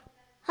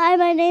Hi,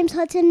 my name's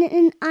Hudson,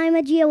 and I'm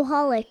a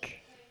Geoholic.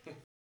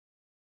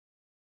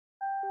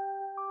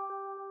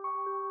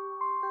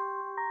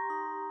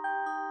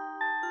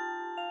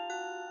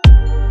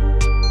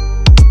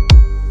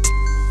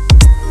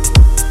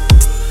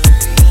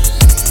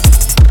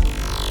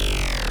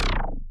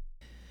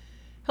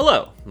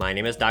 Hello, my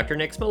name is Dr.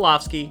 Nick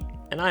Smolowski,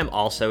 and I'm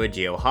also a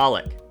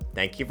Geoholic.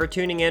 Thank you for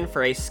tuning in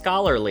for a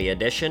scholarly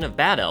edition of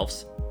Bad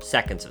Elf's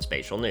Seconds of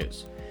Spatial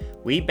News.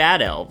 We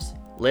Bad Elves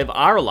live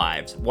our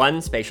lives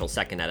one spatial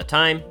second at a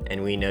time,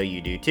 and we know you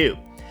do too.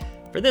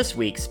 For this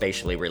week's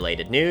spatially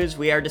related news,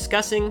 we are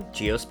discussing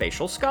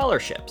geospatial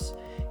scholarships.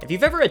 If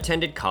you've ever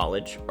attended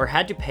college or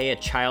had to pay a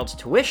child's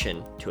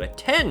tuition to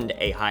attend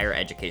a higher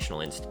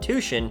educational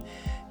institution,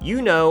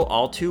 you know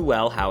all too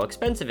well how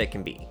expensive it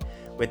can be.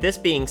 With this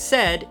being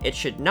said, it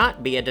should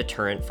not be a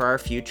deterrent for our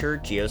future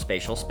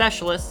geospatial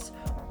specialists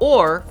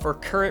or for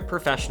current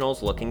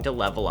professionals looking to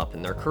level up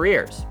in their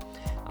careers.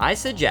 I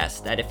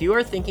suggest that if you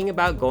are thinking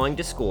about going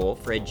to school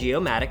for a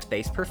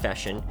geomatics-based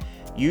profession,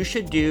 you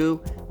should do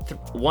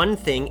one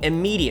thing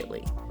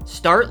immediately.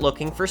 Start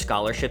looking for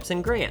scholarships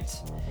and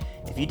grants.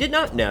 If you did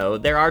not know,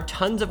 there are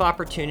tons of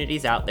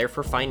opportunities out there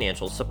for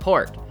financial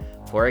support.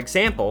 For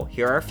example,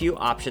 here are a few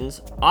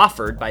options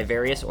offered by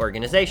various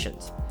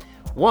organizations.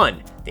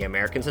 1. The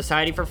American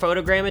Society for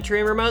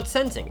Photogrammetry and Remote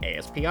Sensing,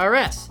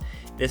 ASPRS.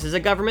 This is a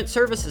government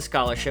services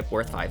scholarship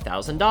worth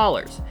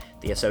 $5,000.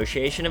 The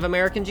Association of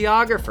American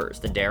Geographers,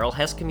 the Darrell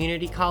Hess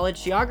Community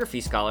College Geography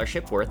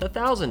Scholarship worth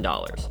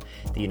 $1,000.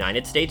 The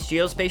United States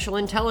Geospatial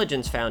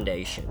Intelligence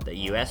Foundation,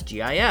 the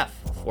USGIF,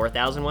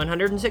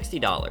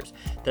 $4,160.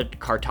 The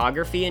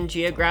Cartography and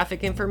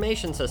Geographic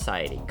Information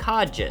Society,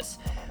 COGIS,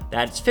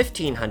 that's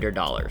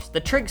 $1,500.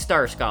 The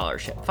TrigStar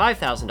Scholarship,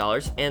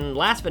 $5,000. And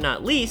last but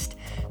not least,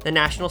 the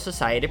National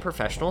Society of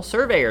Professional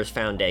Surveyors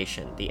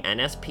Foundation, the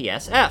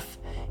NSPSF.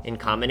 In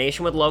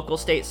combination with local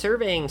state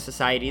surveying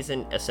societies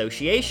and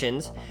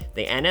associations,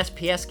 the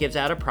NSPS gives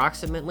out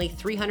approximately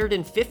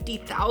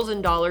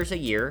 $350,000 a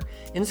year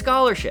in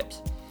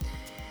scholarships.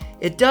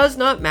 It does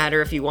not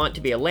matter if you want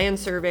to be a land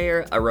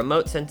surveyor, a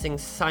remote sensing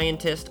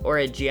scientist, or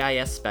a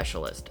GIS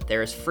specialist.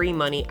 There is free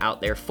money out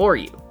there for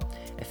you.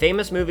 A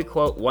famous movie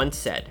quote once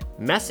said,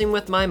 "Messing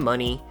with my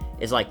money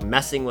is like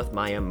messing with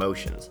my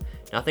emotions."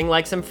 Nothing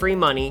like some free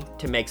money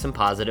to make some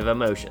positive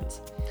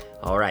emotions.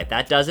 Alright,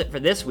 that does it for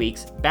this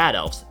week's Bad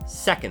Elf's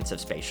Seconds of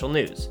Spatial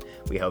News.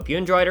 We hope you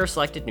enjoyed our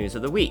selected news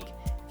of the week.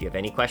 If you have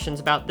any questions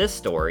about this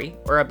story,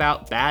 or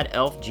about Bad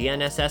Elf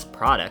GNSS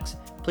products,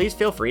 please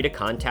feel free to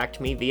contact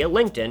me via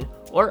LinkedIn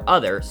or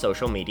other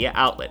social media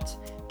outlets.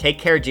 Take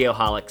care,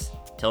 Geoholics.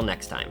 Till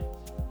next time.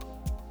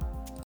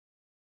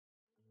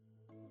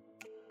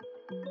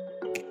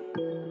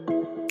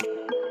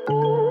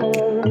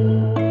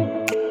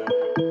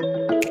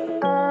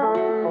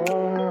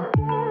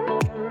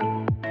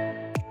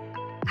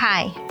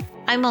 Hi,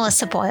 I'm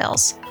Melissa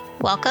Boyles.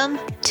 Welcome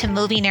to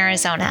Moving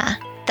Arizona,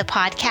 the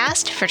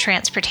podcast for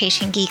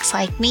transportation geeks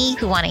like me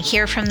who want to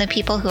hear from the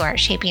people who are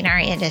shaping our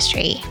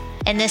industry.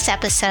 In this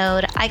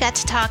episode, I got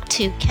to talk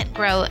to Kent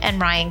Groh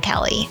and Ryan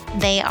Kelly.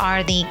 They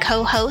are the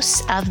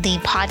co-hosts of the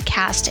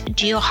podcast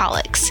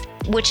Geoholics,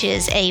 which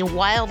is a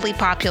wildly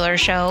popular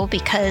show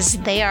because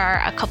they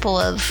are a couple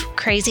of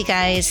crazy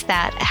guys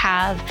that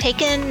have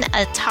taken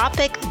a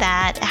topic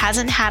that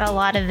hasn't had a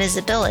lot of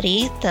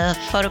visibility, the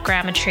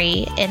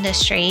photogrammetry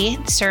industry,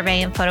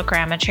 survey and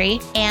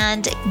photogrammetry,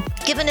 and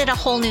given it a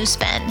whole new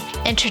spin,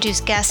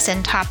 introduced guests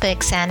and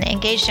topics and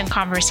engaged in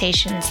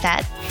conversations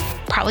that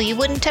probably you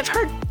wouldn't have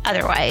heard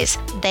otherwise.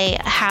 They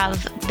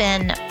have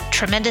been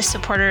tremendous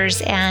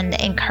supporters and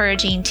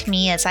encouraging to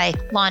me as I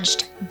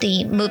launched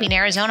the Moving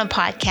Arizona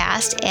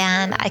podcast,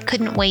 and I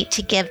couldn't wait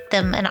to give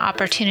them an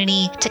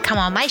opportunity to come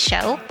on my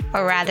show,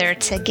 or rather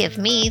to give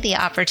me the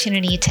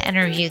opportunity to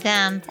interview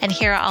them and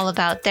hear all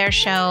about their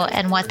show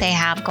and what they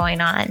have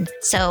going on.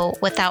 So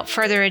without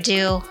further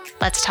ado,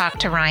 let's talk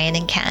to Ryan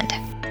and Kent.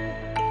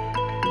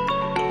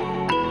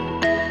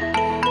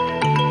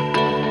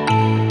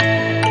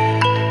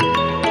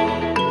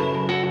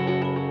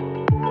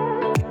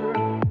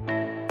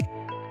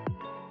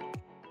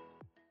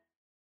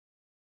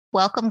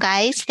 Welcome,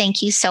 guys.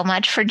 Thank you so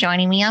much for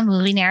joining me on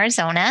Moving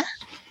Arizona.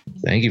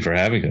 Thank you for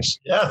having us.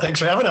 Yeah, thanks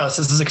for having us.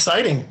 This is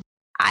exciting.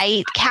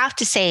 I have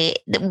to say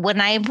that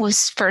when I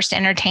was first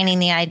entertaining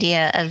the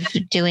idea of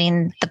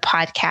doing the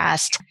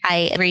podcast,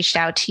 I reached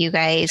out to you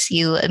guys.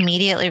 You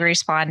immediately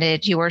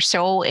responded. You were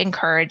so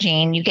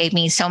encouraging. You gave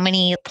me so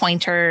many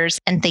pointers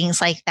and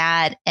things like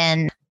that.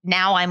 And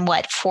now I'm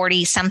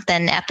 40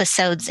 something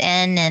episodes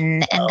in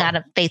and got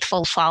a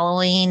faithful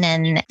following.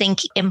 And I think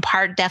in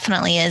part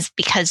definitely is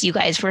because you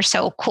guys were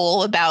so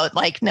cool about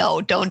no,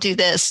 don't do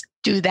this,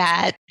 do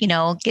that,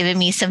 giving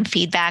me some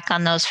feedback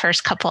on those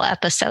first couple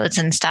episodes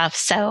and stuff.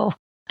 So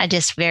I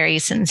just very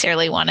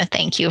sincerely want to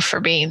thank you for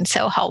being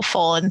so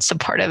helpful and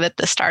supportive at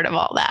the start of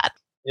all that.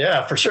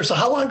 Yeah, for sure. So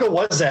how long ago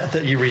was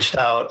that you reached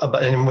out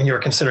about and when you were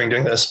considering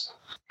doing this?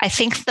 I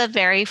think the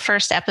very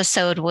first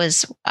episode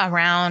was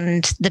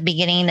around the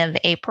beginning of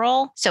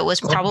April. So it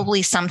was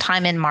probably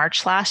sometime in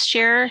March last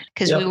year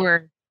because we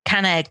were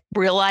kind of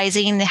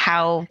realizing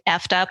how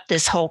effed up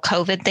this whole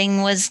COVID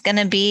thing was going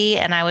to be.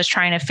 And I was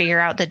trying to figure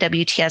out the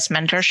WTS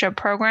mentorship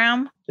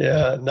program.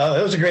 Yeah, no,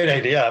 it was a great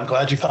idea. I'm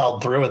glad you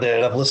followed through with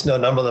it. I've listened to a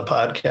number of the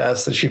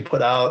podcasts that she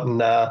put out,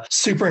 and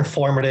super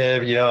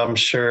informative. I'm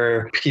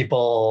sure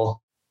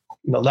people,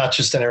 not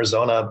just in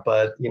Arizona,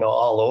 but,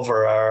 all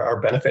over are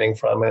benefiting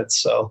from it.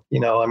 So,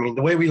 the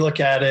way we look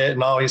at it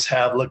and always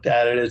have looked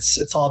at it,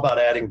 it's all about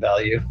adding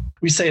value.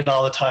 We say it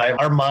all the time.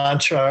 Our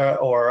mantra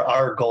or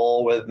our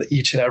goal with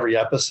each and every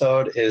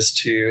episode is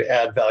to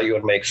add value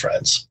and make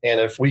friends. And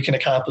if we can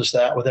accomplish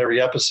that with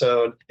every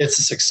episode, it's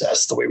a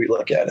success the way we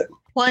look at it.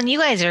 Well, and you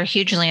guys are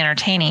hugely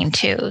entertaining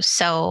too.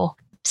 So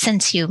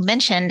since you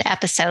mentioned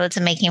episodes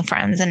and making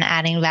friends and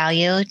adding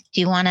value,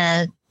 do you want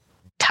to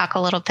talk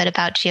a little bit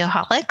about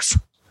Geoholics?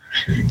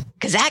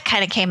 Because that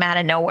kind of came out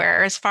of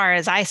nowhere as far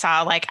as I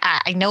saw. Like,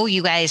 I know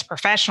you guys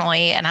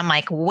professionally, and I'm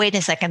like, wait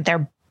a second,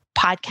 they're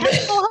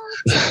podcast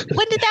hosts?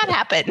 When did that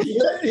happen?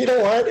 You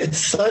know what?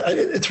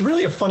 It's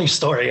really a funny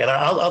story, and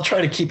I'll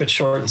try to keep it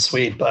short and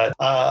sweet. But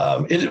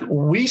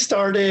we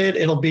started.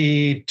 It'll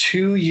be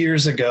 2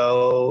 years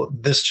ago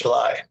this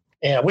July.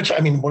 And which,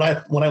 when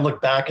I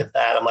look back at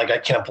that, I'm like, I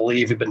can't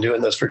believe we've been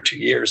doing this for 2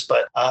 years.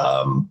 But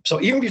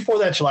so even before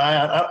that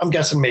July, I'm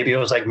guessing maybe it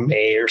was like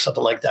May or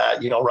something like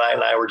that. Ryan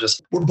and I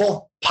we're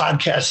both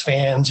podcast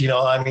fans.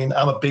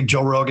 I'm a big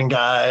Joe Rogan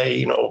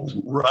guy.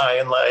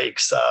 Ryan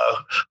likes,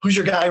 who's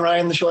your guy,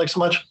 Ryan, that you like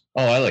so much?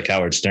 Oh, I like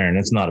Howard Stern.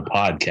 It's not a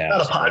podcast.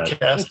 Not a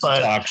podcast,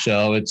 but a talk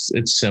show. It's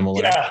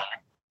similar.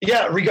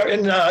 Yeah.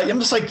 And I'm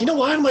just like, you know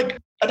what? I'm like,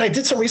 and I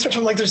did some research.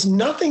 I'm like, there's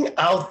nothing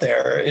out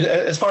there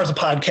as far as a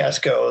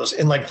podcast goes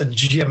in like the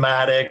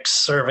geomatics,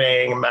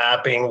 surveying,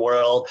 mapping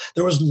world.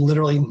 There was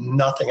literally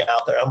nothing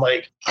out there. I'm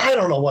like, I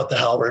don't know what the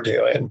hell we're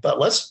doing, but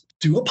let's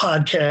do a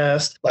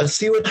podcast. Let's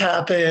see what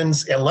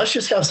happens, and let's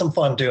just have some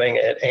fun doing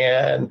it.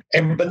 And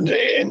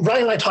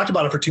Ryan and I talked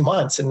about it for 2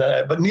 months,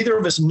 but neither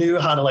of us knew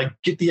how to like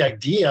get the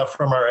idea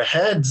from our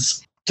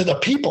heads to the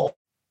people.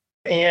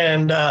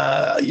 And,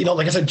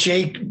 like I said,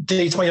 Jake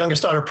dates my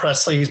youngest daughter,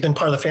 Presley. He's been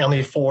part of the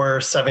family for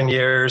 7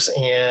 years.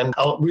 And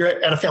we were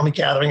at a family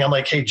gathering. I'm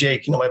like, hey,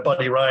 Jake, my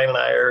buddy Ryan and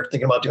I are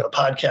thinking about doing a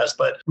podcast,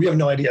 but we have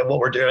no idea what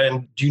we're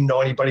doing. Do you know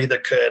anybody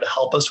that could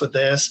help us with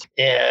this?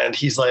 And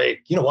he's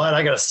like, you know what?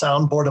 I got a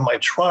soundboard in my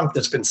trunk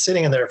that's been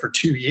sitting in there for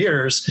 2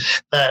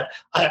 years that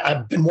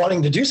I've been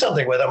wanting to do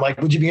something with. I'm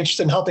like, would you be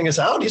interested in helping us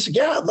out? And he said,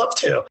 yeah, I'd love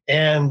to.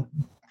 And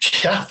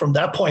yeah, from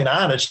that point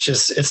on,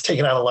 it's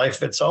taken on a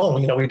life of its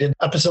own. We did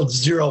episode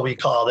 0, we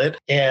called it.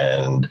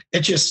 And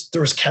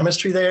there was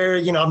chemistry there.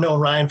 I've known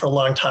Ryan for a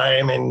long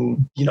time,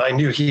 and, I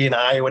knew he and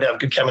I would have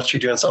good chemistry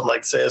doing something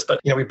like this.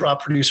 But, we brought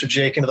producer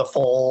Jake into the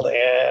fold,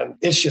 and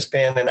it's just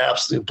been an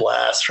absolute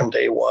blast from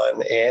day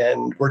one.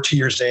 And we're 2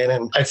 years in,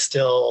 and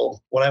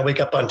when I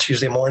wake up on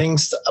Tuesday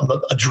mornings,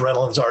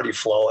 adrenaline's already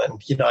flowing.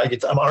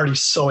 I'm already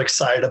so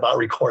excited about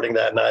recording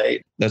that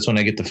night. That's when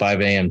I get the 5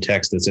 a.m.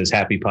 text that says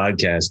happy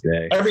podcast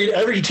day.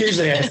 Every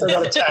Tuesday, I send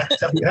out a text.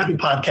 Happy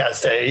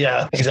podcast day.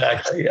 Yeah,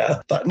 exactly.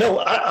 Yeah. But no,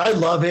 I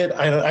love it.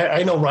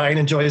 I know Ryan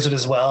enjoys it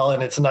as well.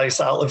 And it's a nice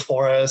outlet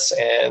for us.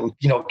 And,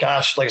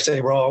 gosh, like I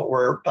say,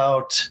 we're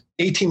about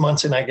 18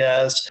 months in, I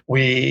guess.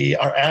 We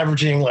are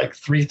averaging like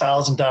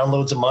 3,000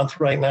 downloads a month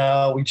right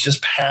now. We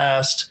just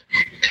passed,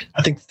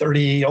 I think,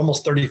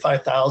 almost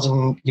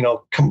 35,000,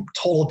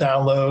 total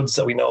downloads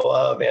that we know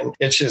of. And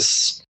it's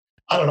just,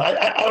 I don't know.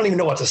 I don't even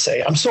know what to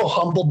say. I'm so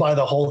humbled by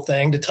the whole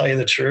thing, to tell you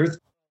the truth.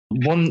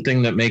 One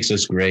thing that makes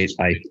us great,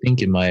 I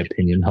think, in my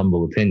opinion,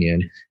 humble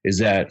opinion, is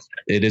that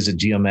it is a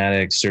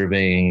geomatics,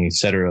 surveying, et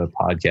cetera,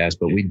 podcast,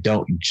 but we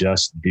don't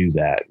just do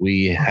that.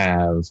 We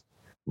have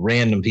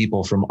random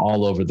people from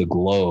all over the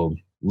globe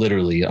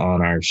literally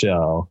on our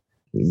show.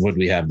 Would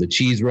we have the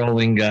cheese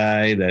rolling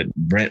guy that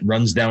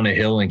runs down a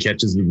hill and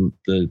catches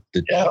the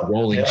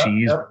rolling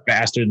cheese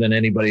faster than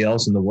anybody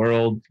else in the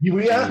world?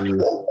 Yeah,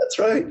 that's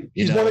right.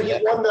 He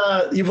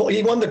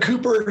won the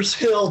Cooper's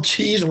Hill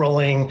cheese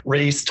rolling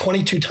race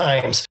 22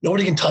 times.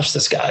 Nobody can touch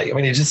this guy.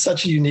 He's just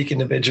such a unique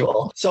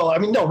individual. So,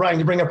 no, Ryan,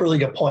 you bring up a really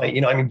good point.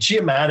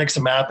 Geomatics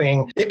and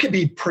mapping, it could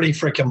be pretty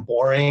freaking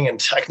boring and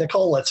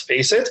technical, let's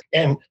face it.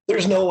 And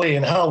there's no way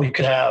in hell we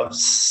could have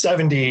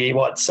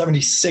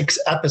 76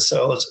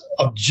 episodes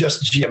of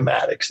just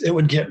geomatics. It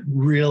would get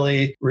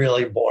really,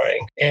 really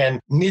boring. And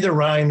neither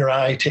Ryan nor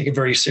I take it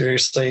very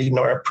seriously,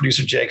 nor our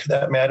producer Jake for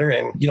that matter.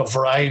 And,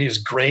 variety is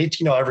great.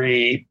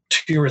 Every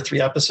 2 or 3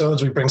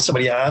 episodes, we bring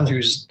somebody on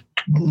who's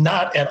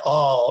not at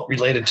all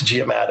related to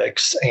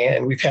geomatics.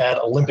 And we've had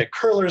Olympic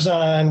curlers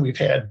on, we've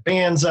had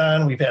bands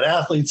on, we've had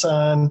athletes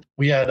on.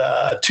 We had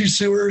 2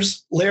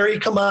 sewers, Larry,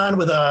 come on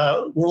with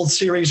a World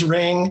Series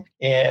ring,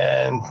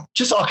 and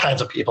just all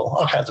kinds of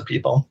people.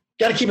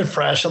 Got to keep it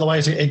fresh.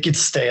 Otherwise it gets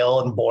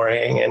stale and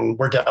boring. And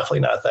we're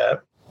definitely not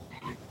that.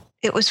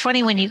 It was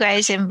funny when you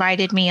guys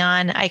invited me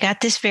on. I got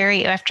this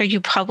after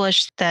you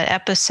published the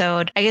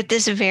episode, I get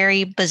this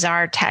very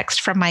bizarre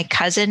text from my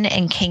cousin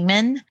in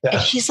Kingman. Yeah.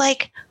 And she's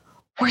like,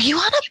 were you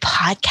on a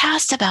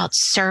podcast about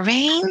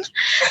surveying?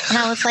 And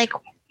I was like,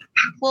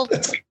 Well,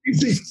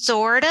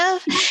 sort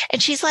of.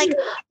 And she's like,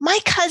 my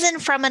cousin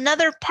from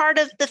another part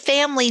of the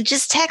family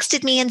just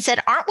texted me and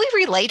said, aren't we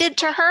related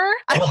to her?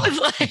 I was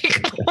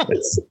like,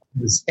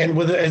 and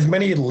with as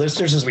many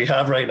listeners as we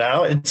have right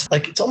now,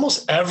 it's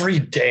almost every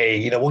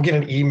day, we'll get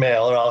an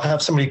email or I'll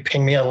have somebody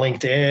ping me on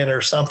LinkedIn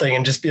or something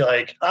and just be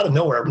like, out of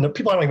nowhere,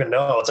 people I don't even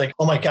know. It's like,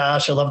 oh my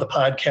gosh, I love the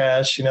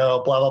podcast,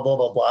 blah, blah, blah,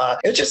 blah, blah.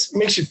 It just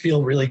makes you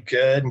feel really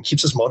good and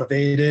keeps us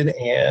motivated.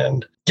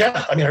 And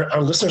yeah, I mean,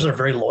 our listeners are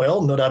very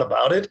loyal, no doubt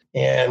about it.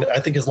 And I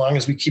think as long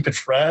as we keep it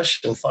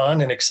fresh and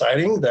fun and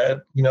exciting,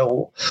 that,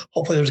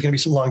 hopefully there's going to be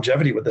some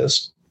longevity with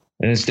this.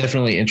 And it's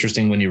definitely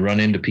interesting when you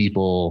run into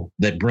people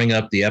that bring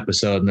up the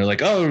episode and they're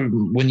like, oh,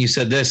 when you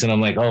said this, and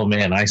I'm like, oh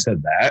man, I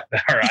said that,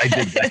 or I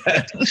did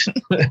that.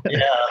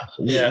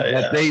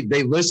 Yeah.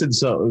 They listen.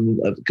 So,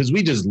 because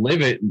we just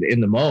live it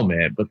in the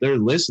moment, but they're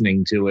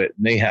listening to it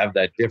and they have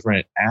that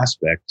different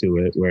aspect to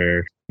it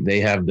where they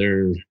have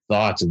their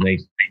thoughts and they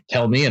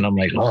tell me, and I'm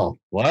like, oh,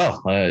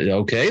 well,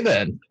 okay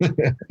then.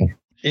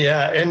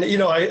 Yeah. And,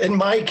 in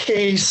my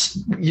case,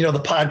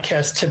 the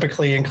podcast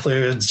typically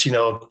includes, 2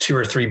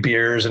 or 3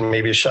 beers and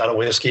maybe a shot of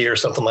whiskey or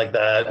something like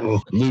that.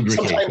 And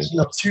sometimes,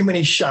 too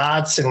many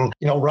shots. And,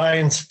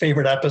 Ryan's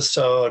favorite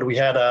episode, we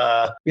had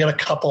a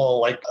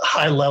couple like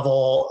high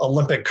level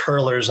Olympic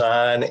curlers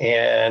on,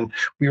 and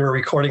we were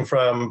recording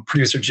from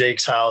producer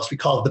Jake's house. We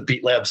called it the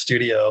Beat Lab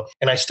studio.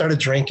 And I started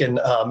drinking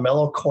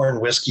mellow corn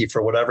whiskey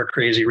for whatever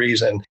crazy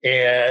reason.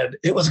 And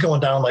it was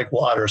going down like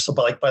water. So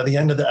by the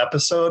end of the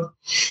episode,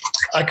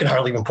 I could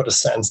hardly even put a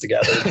sentence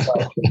together.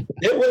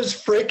 It was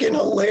freaking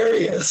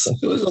hilarious.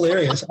 It was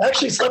hilarious. I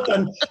actually slept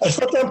on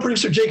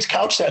producer Jake's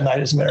couch that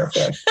night, as a matter of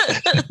fact.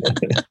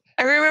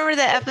 I remember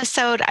the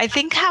episode. I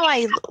think how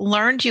I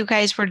learned you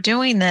guys were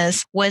doing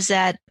this was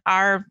that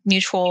our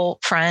mutual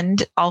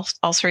friend, all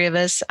 3 of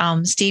us,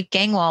 Steve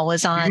Gangwall,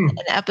 was on an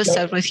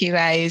episode with you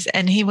guys.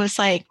 And he was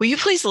like, will you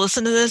please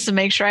listen to this and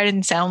make sure I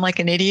didn't sound like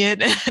an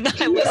idiot? And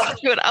I listened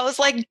to it. I was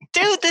like,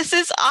 dude, this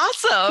is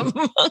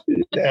awesome.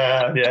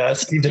 Yeah.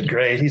 Steve did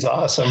great. He's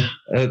awesome.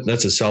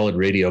 That's a solid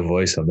radio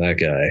voice on that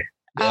guy.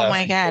 Oh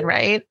my God,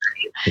 right?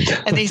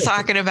 And he's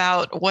talking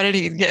about what did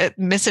he get,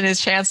 missing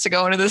his chance to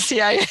go into the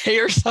CIA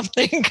or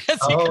something because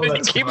he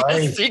couldn't keep it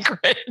a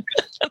secret.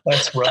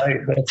 That's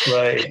right.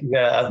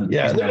 Yeah.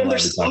 And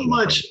there's so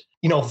much,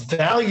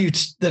 value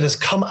that has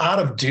come out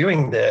of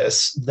doing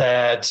this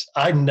that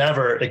I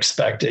never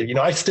expected.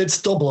 It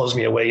still blows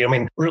me away. I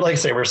mean, like I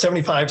say, we're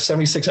 75,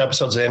 76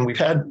 episodes in. We've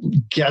had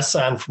guests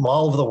on from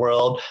all over the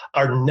world.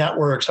 Our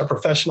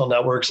professional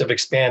networks have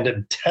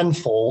expanded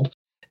tenfold.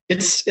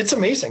 It's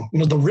amazing.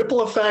 The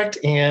ripple effect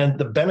and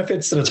the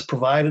benefits that it's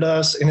provided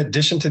us in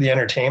addition to the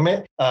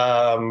entertainment.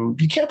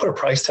 You can't put a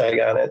price tag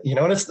on it,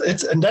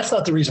 and that's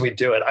not the reason we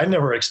do it. I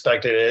never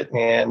expected it.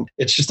 And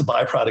it's just a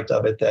byproduct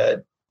of it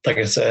that, like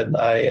I said,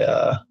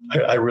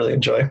 I really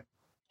enjoy.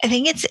 I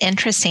think it's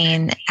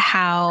interesting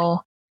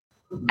how,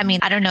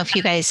 I don't know if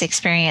you guys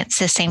experience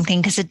the same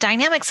thing because the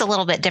dynamic's a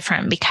little bit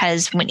different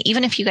because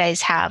even if you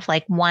guys have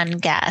like one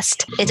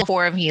guest, it's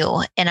 4 of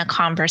you in a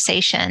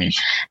conversation.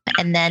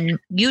 And then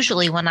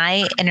usually when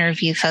I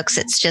interview folks,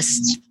 it's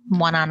just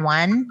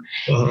one-on-one.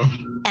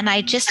 And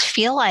I just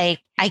feel like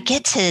I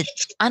get to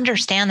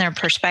understand their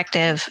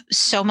perspective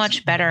so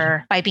much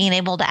better by being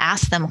able to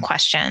ask them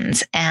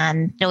questions.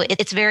 And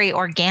it's very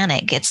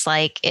organic. It's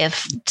like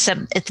if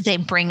they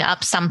bring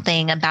up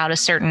something about a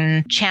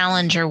certain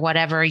challenge or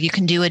whatever, you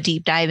can do a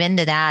deep dive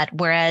into that.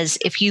 Whereas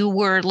if you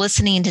were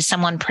listening to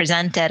someone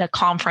present at a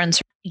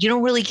conference, you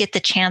don't really get the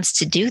chance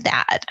to do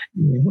that.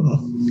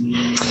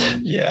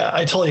 Yeah,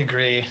 I totally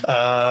agree.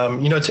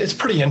 It's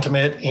pretty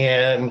intimate.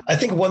 And I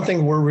think one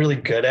thing we're really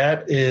good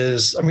at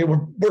is,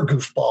 we're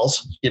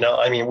goofballs,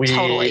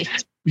 Totally.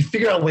 We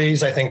figure out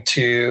ways, I think,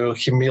 to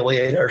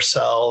humiliate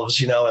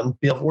ourselves, and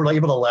we're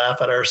able to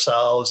laugh at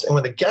ourselves. And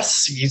when the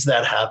guest sees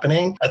that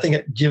happening, I think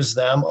it gives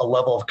them a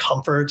level of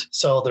comfort.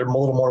 So they're a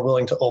little more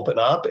willing to open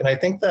up. And I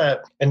think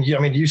that, and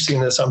you've seen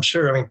this, I'm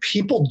sure.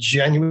 People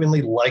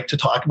genuinely like to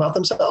talk about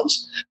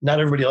themselves. Not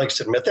everybody likes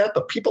to admit that,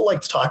 but people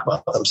like to talk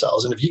about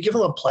themselves. And if you give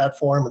them a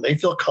platform and they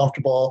feel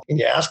comfortable and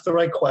you ask the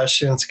right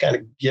questions, kind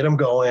of get them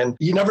going,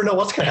 you never know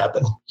what's going to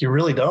happen. You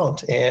really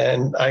don't.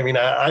 And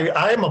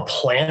I'm a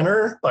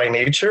planner by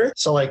nature.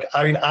 So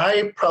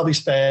I probably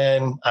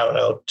spend,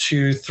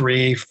 2,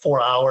 3,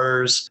 4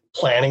 hours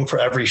planning for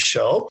every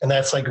show. And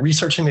that's like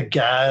researching the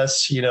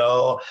guests, we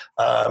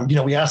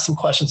ask some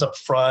questions up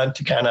front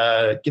to kind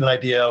of get an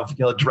idea of,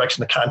 the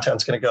direction the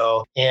content's going to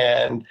go.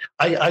 And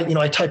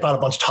I type out a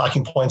bunch of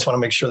talking points, want to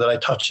make sure that I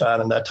touch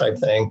on and that type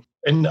thing.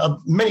 And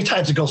many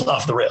times it goes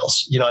off the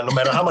rails, no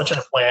matter how much I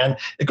plan,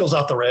 it goes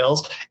off the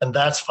rails and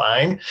that's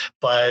fine.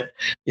 But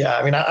yeah,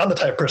 I'm the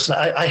type of person,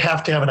 I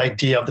have to have an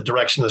idea of the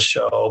direction of the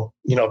show,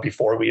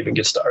 before we even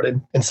get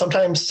started. And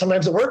sometimes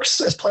it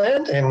works as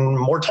planned and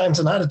more times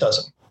than not, it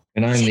doesn't.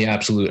 And I'm the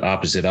absolute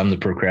opposite. I'm the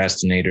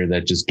procrastinator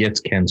that just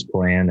gets Ken's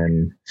plan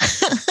and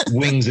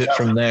wings it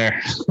from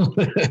there.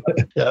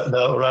 Yeah,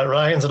 no,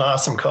 Ryan's an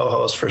awesome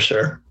co-host for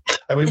sure.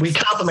 I mean, we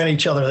complement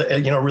each other,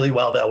 really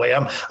well that way.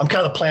 I'm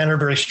kind of the planner,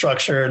 very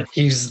structured.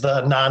 He's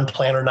the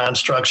non-planner,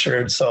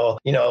 non-structured. So,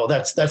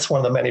 that's one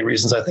of the many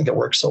reasons I think it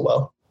works so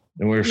well.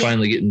 And we're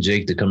finally getting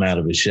Jake to come out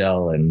of his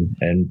shell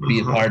and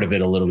be a part of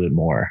it a little bit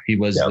more. He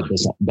was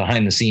the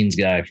behind the scenes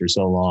guy for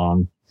so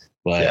long,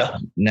 but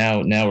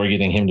now we're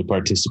getting him to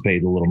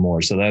participate a little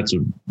more. So that's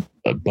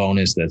a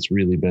bonus. That's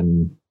really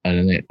been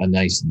a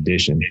nice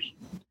addition.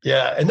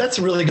 Yeah, and that's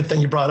a really good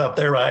thing you brought up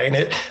there, Ryan.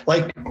 It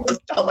like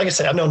I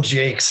said, I've known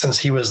Jake since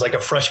he was like a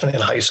freshman in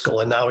high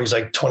school, and now he's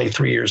like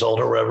 23 years old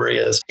or wherever he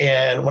is.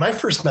 And when I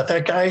first met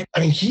that guy, I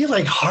mean, he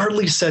like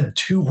hardly said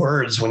 2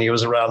 words when he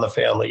was around the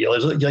family. It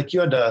was like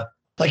you had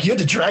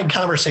to drag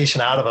conversation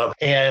out of him.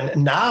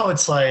 And now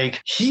it's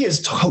like he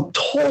has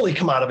totally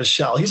come out of his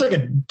shell. He's like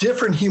a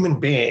different human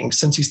being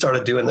since he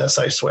started doing this,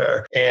 I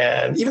swear.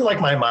 And even like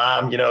my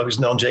mom, who's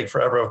known Jake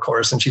forever, of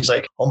course. And she's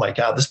like, oh my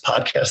God, this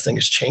podcast thing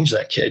has changed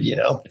that kid,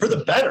 for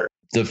the better.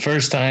 The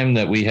first time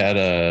that we had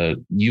a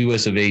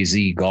US of AZ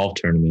golf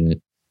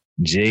tournament,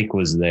 Jake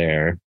was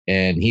there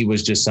and he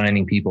was just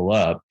signing people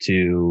up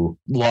to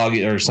log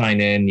or sign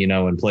in,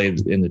 and play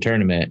in the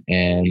tournament.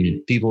 And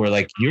people were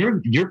like,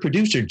 you're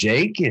producer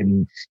Jake.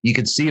 And you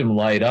could see him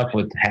light up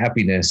with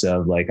happiness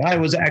of like, I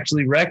was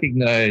actually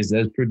recognized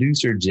as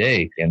producer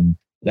Jake. And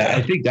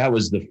I think that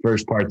was the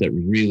first part that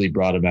really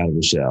brought him out of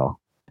the shell.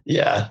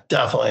 Yeah,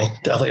 definitely.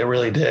 It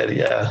really did.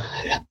 Yeah.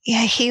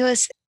 Yeah, he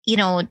was,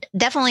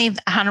 definitely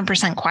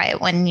 100%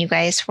 quiet when you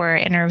guys were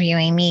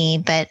interviewing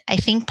me. But I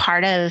think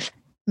part of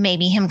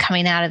maybe him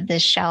coming out of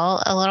this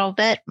shell a little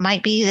bit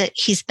might be that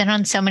he's been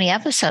on so many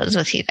episodes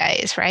with you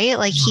guys, right?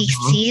 Like he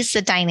sees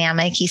the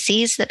dynamic. He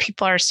sees that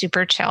people are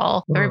super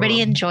chill. Everybody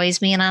enjoys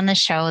being on the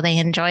show. They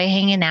enjoy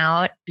hanging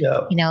out.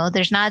 Yeah.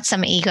 There's not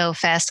some ego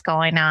fest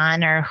going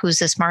on or who's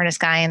the smartest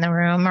guy in the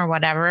room or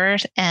whatever.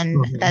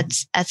 And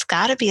that's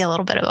got to be a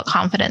little bit of a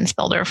confidence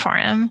builder for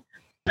him.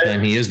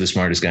 And he is the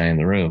smartest guy in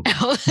the room.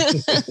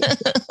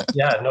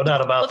 Yeah, no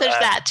doubt about that. Well, there's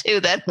that too,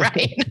 then,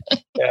 right?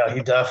 Yeah,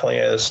 he definitely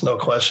is. No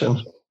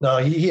question. No,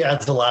 he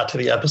adds a lot to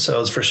the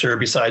episodes for sure,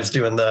 besides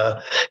doing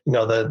the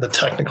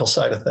technical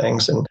side of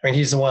things. And I mean,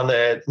 he's the one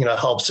that,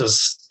 helps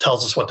us,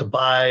 tells us what to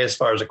buy as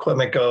far as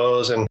equipment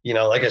goes. And,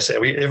 like I said,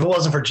 if it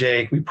wasn't for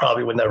Jake, we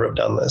probably would never have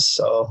done this.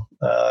 So,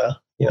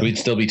 we'd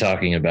still be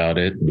talking about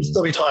it.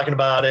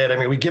 I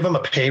mean, we give him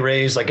a pay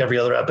raise like every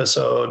other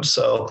episode.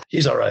 So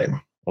he's all right.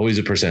 Always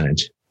a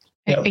percentage.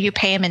 Are you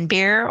pay him in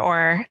beer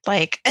or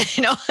like,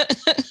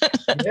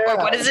 or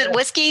what is it?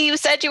 Whiskey you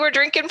said you were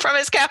drinking from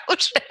his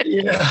couch?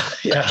 Yeah.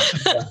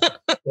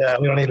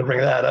 We don't need to bring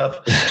that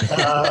up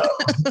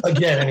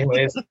again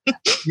anyways.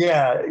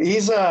 Yeah.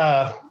 He's,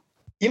 I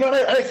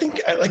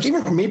think like,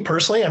 even for me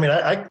personally, I mean,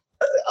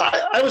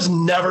 I was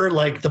never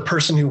like the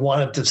person who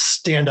wanted to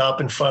stand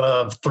up in front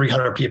of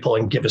 300 people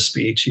and give a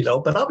speech,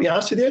 but I'll be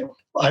honest with you,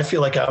 I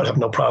feel like I would have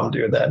no problem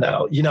doing that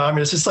now. I mean,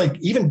 it's just like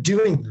even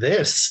doing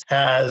this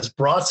has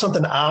brought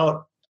something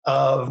out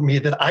of me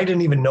that I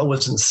didn't even know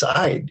was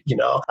inside.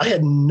 I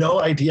had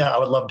no idea I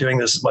would love doing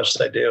this as much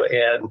as I do.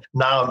 And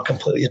now I'm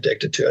completely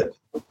addicted to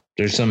it.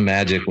 There's some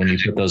magic when you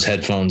put those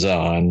headphones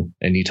on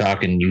and you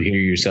talk and you hear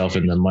yourself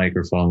in the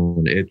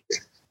microphone. It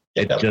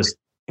just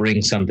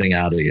brings something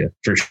out of you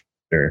for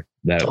sure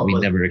that we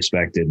never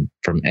expected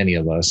from any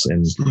of us.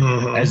 And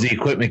as the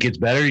equipment gets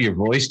better, your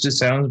voice just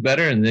sounds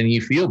better and then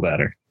you feel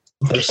better.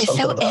 It's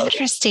so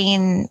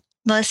interesting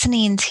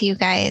listening to you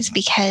guys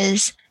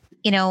because,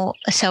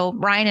 so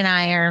Ryan and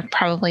I are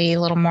probably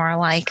a little more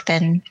alike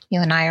than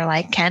you and I are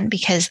like, Ken,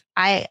 because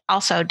I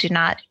also do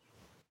not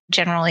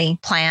generally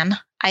plan.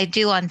 I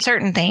do on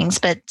certain things,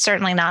 but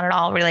certainly not at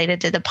all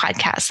related to the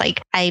podcast.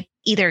 Like I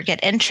either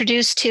get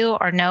introduced to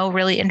or know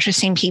really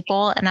interesting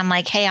people. And I'm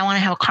like, hey, I want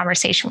to have a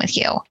conversation with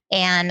you.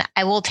 And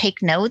I will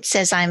take notes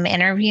as I'm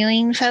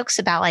interviewing folks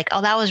about like,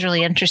 oh, that was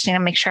really interesting.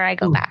 I'll make sure I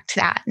go back to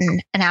that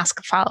and ask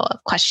a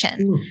follow-up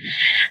question.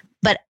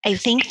 But I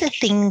think the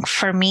thing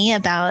for me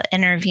about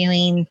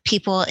interviewing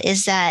people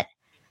is that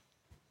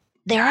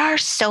there are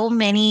so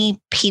many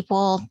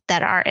people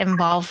that are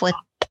involved with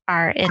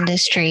our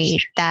industry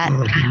that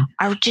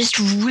are just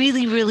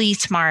really, really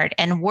smart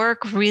and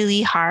work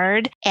really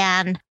hard.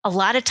 And a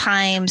lot of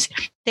times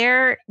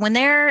when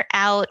they're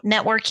out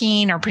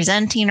networking or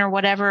presenting or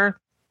whatever,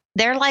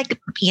 they're like,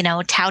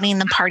 touting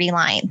the party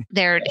line.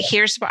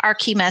 Here's our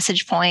key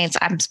message points.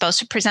 I'm supposed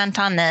to present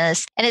on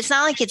this. And it's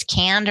not like it's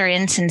canned or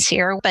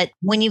insincere, but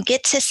when you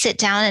get to sit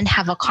down and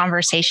have a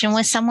conversation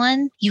with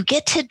someone, you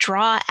get to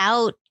draw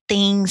out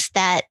things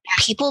that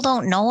people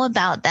don't know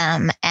about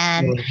them.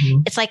 And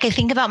it's like, I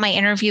think about my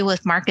interview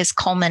with Marcus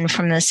Coleman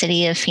from the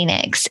city of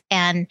Phoenix.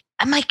 And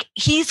I'm like,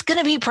 he's going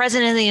to be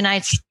president of the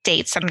United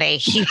States someday.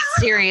 He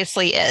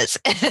seriously is.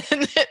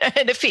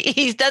 And if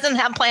he doesn't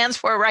have plans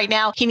for it right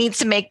now, he needs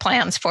to make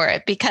plans for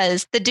it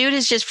because the dude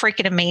is just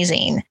freaking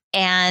amazing.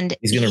 And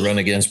he's going to run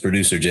against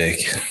producer Jake.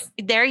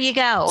 There you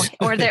go.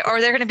 Or they're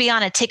going to be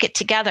on a ticket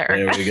together.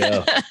 There we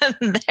go.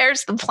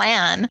 There's the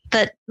plan.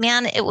 But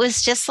man, it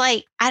was just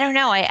like, I don't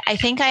know. I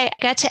think I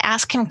got to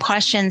ask him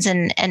questions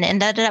and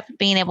ended up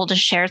being able to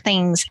share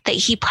things that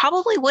he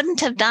probably wouldn't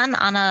have done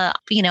on a,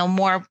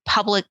 more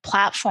public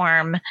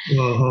platform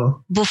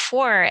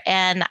before.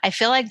 And I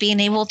feel like being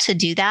able to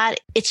do that,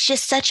 it's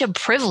just such a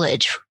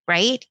privilege,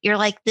 right? You're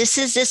like, this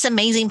is this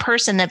amazing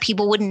person that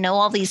people wouldn't know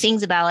all these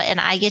things about, and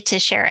I get to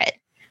share it.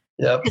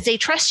 Yeah, because they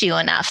trust you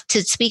enough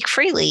to speak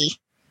freely.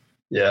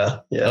 Yeah.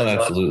 Oh,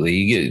 absolutely.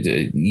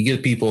 You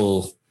get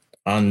people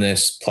on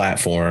this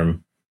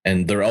platform,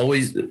 and they're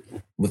always,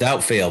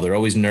 without fail, they're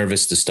always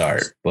nervous to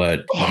start.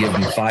 But you give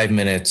them 5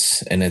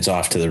 minutes, and it's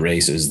off to the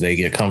races. They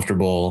get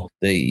comfortable.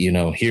 They,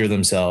 hear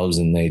themselves,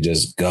 and they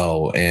just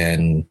go.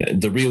 And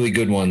the really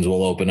good ones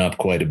will open up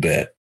quite a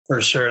bit. For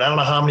sure. And I don't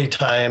know how many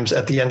times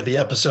at the end of the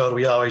episode,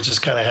 we always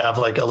just kind of have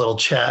like a little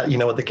chat,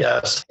 with the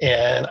guest.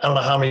 And I don't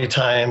know how many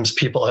times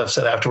people have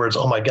said afterwards,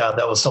 oh my God,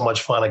 that was so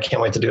much fun. I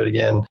can't wait to do it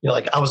again.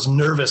 I was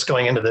nervous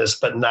going into this,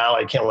 but now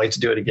I can't wait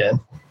to do it again.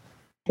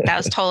 That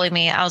was totally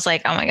me. I was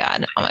like, oh my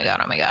God.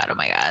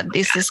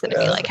 This is going to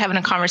be like having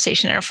a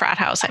conversation in a frat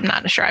house. I'm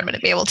not sure I'm going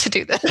to be able to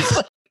do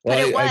this. But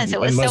it was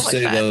I must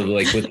say though,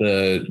 like with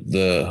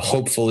the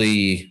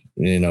hopefully,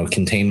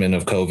 containment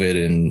of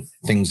COVID and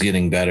things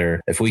getting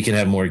better, if we can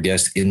have more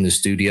guests in the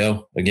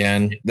studio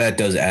again, that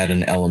does add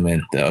an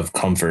element of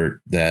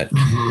comfort that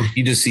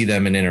you just see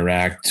them and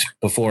interact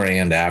before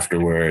and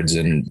afterwards.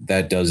 And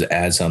that does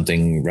add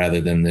something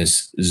rather than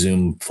this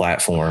Zoom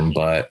platform.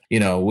 But,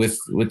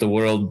 with the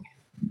world,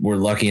 we're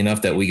lucky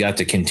enough that we got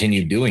to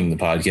continue doing the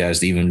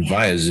podcast even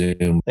via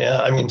Zoom.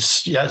 Yeah. I mean,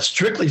 it's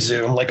strictly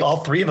Zoom. Like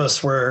all three of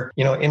us were,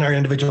 in our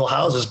individual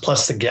houses,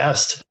 plus the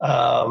guest.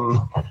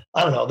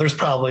 I don't know. There's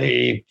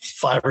probably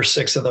 5 or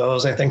 6 of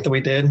those, I think, that we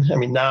did. I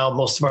mean, now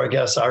most of our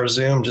guests are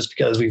Zoom just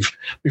because we've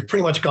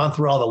pretty much gone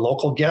through all the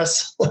local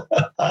guests.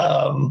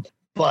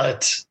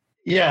 But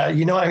yeah,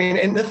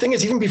 and the thing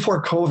is, even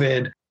before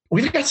COVID,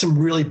 we've got some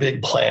really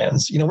big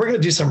plans. We're going to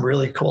do some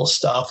really cool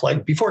stuff.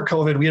 Like before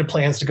COVID, we had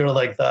plans to go to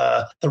like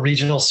the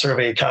regional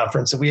survey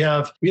conference. And we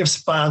have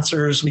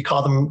sponsors. We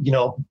call them,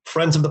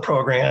 friends of the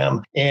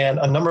program. And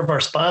a number of our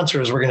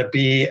sponsors were going to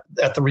be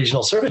at the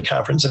regional survey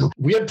conference. And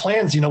we had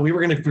plans. We were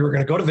going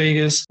to go to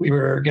Vegas. We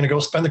were going to go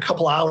spend a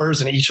couple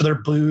hours in each of their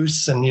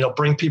booths and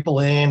bring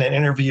people in and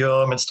interview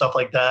them and stuff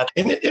like that.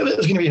 And it was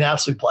going to be an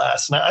absolute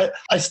blast. And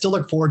I still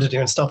look forward to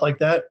doing stuff like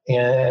that.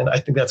 And I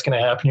think that's going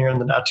to happen here in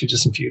the not too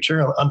distant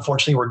future.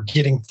 Unfortunately, we're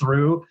getting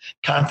through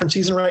conference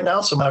season right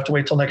now, so I'm gonna have to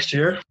wait till next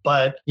year.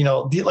 But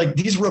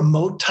these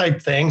remote type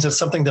things is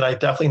something that I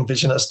definitely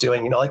envision us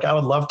doing. I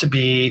would love to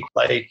be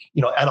like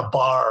at a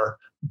bar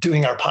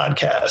doing our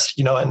podcast,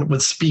 and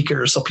with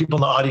speakers so people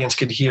in the audience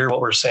could hear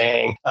what we're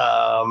saying.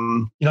 I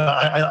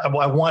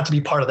want to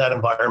be part of that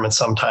environment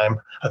sometime.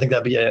 I think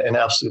that'd be an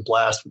absolute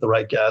blast with the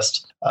right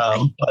guest.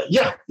 But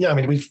yeah. I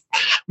mean,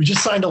 we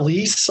just signed a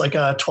lease, like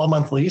a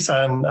 12-month lease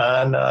on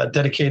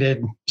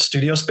dedicated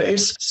studio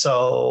space.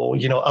 So,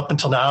 up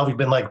until now, we've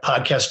been like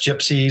podcast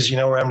gypsies,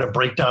 we're having to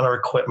break down our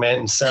equipment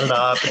and set it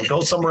up and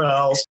go somewhere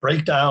else,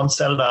 break down,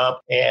 set it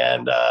up.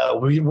 And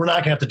we're not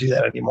gonna have to do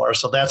that anymore.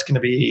 So that's going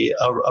to be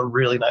a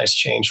really nice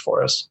change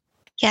for us.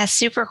 Yeah,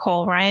 super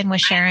cool. Ryan was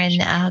sharing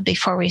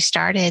before we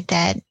started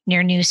that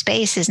your new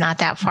space is not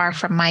that far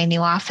from my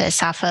new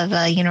office off of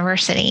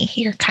University.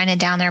 You're kind of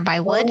down there by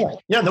Wood.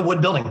 Yeah, the Wood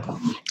building.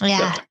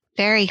 Yeah,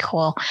 very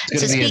cool.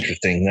 It's going to be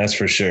interesting, that's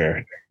for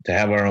sure, to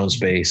have our own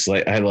space.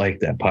 I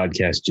like that,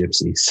 podcast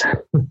gypsies.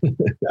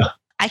 Yeah.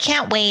 I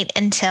can't wait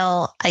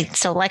until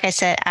like I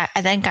said,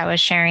 I think I was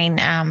sharing,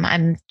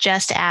 I'm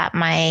just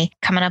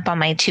coming up on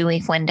my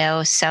 2-week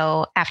window.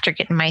 So after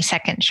getting my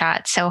second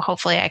shot, so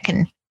hopefully I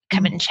can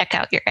come and check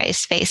out your guys'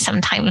 space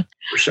sometime.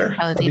 For sure.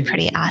 That would be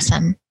pretty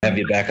awesome. Have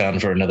you back on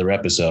for another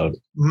episode.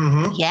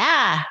 Mm-hmm.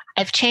 Yeah.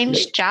 I've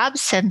changed jobs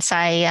since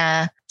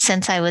I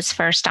was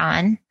first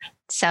on.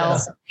 So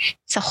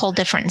It's a whole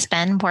different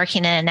spin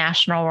working in a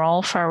national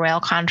role for a rail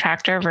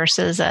contractor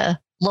versus a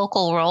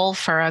local role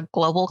for a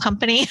global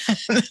company.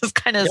 It's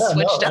kind of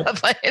switched up.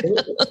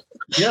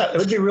 Yeah, it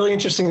would be really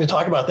interesting to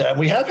talk about that.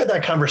 We have had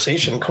that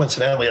conversation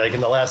coincidentally, like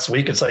in the last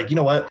week. It's like, you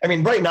know what? I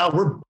mean, right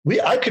now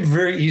I could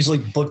very easily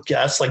book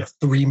guests like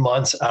 3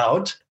 months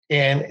out.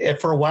 And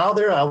for a while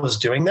there, I was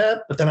doing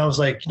that. But then I was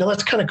like,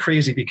 that's kind of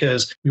crazy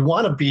because we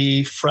want to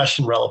be fresh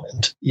and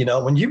relevant.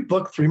 When you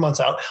book 3 months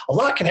out, a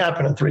lot can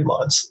happen in 3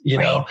 months,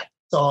 know.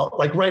 So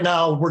like right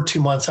now we're 2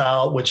 months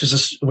out, which is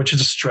a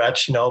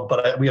stretch,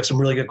 but we have some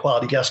really good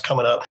quality guests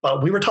coming up.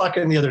 But we were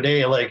talking the other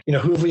day, like,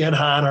 who have we had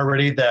on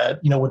already that,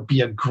 would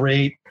be a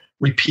great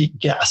repeat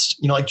guest,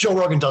 like Joe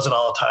Rogan does it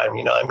all the time.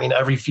 I mean,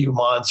 every few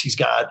months he's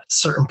got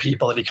certain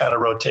people that he kind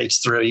of rotates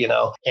through,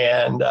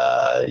 and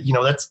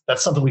that's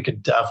something we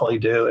could definitely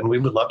do. And we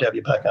would love to have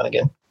you back on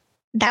again.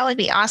 That would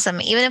be awesome.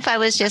 Even if I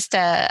was just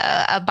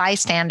a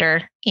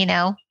bystander,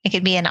 it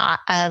could be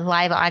a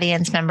live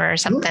audience member or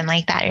something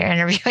like that. You're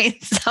interviewing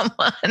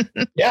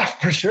someone. Yeah,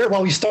 for sure.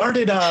 Well, we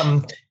started,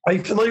 are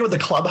you familiar with the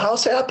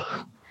Clubhouse app?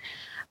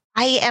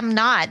 I am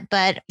not,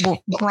 but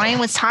Ryan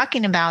was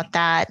talking about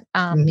that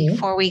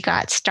before we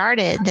got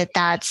started,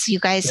 that's you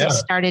guys have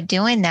started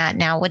doing that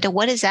now.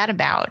 What is that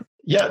about?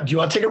 Yeah. Do you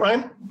want to take it,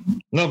 Ryan?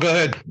 No, go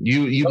ahead.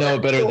 You know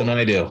it better than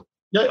I do.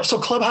 Yeah, so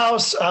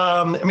Clubhouse,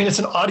 it's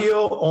an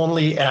audio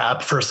only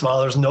app. First of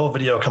all, there's no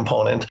video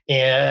component.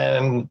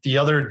 And the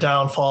other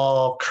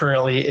downfall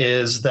currently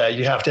is that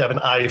you have to have an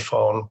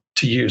iPhone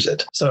to use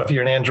it. So if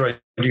you're an Android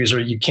user,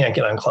 you can't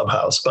get on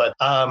Clubhouse. But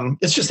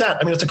it's just that.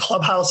 It's a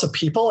clubhouse of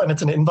people and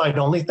it's an invite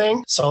only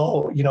thing.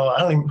 So, I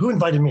don't even, who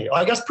invited me?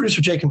 I guess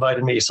producer Jake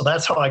invited me. So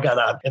that's how I got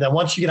on. And then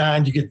once you get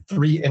on, you get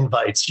 3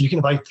 invites. You can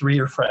invite 3 of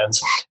your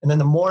friends. And then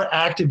the more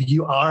active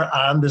you are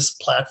on this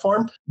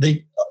platform,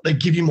 they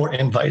give you more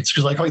invites.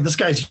 Because oh, this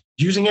guy's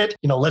using it,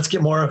 let's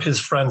get more of his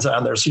friends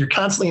on there. So you're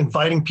constantly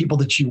inviting people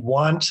that you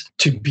want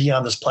to be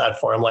on this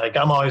platform.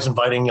 I'm always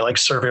inviting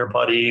surveyor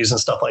buddies and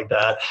stuff like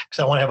that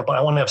because I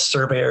want to have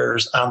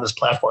surveyors on this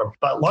platform.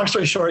 But long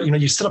story short,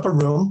 you set up a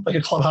room, like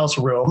a Clubhouse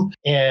room,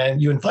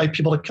 and you invite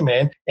people to come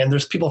in, and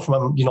there's people from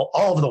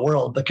all over the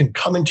world that can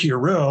come into your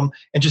room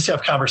and just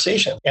have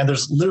conversation. And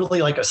there's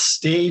literally a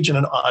stage and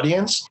an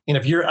audience. And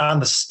if you're on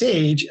the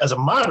stage as a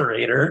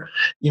moderator,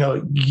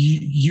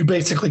 you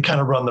basically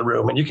kind of run the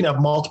room, and you can have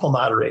multiple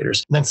moderators.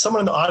 And then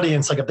someone in the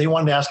audience, if they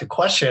wanted to ask a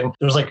question,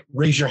 there's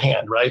raise your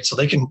hand, right? So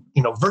they can,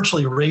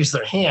 virtually raise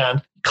their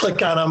hand,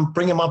 click on them,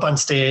 bring them up on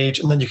stage,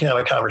 and then you can have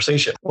a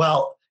conversation.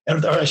 Well, or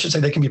I should say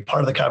they can be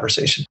part of the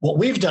conversation. What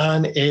we've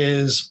done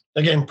is,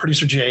 again,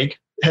 producer Jake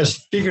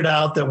has figured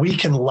out that we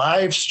can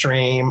live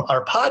stream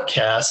our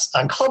podcasts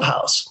on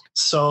Clubhouse.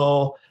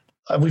 So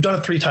we've done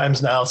it 3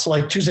 times now.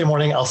 So Tuesday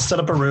morning, I'll set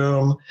up a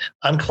room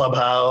on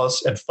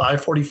Clubhouse at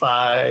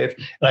 5:45,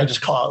 and I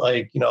just call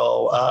it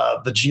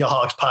the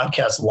Geoholics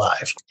podcast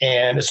live.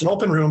 And it's an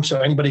open room, so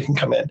anybody can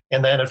come in.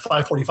 And then at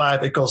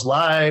 5:45, it goes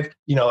live,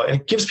 and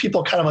it gives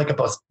people kind of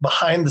a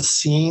behind the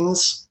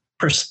scenes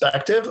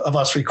perspective of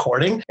us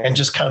recording and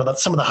just kind of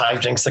some of the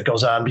hijinks that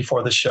goes on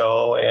before the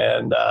show.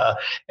 And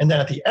then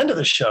at the end of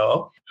the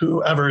show,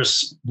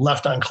 whoever's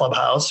left on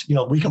Clubhouse,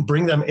 we can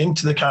bring them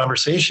into the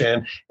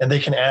conversation and they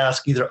can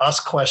ask either us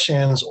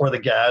questions or the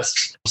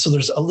guests. So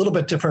there's a little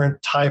bit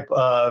different type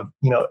of,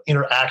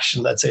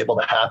 interaction that's able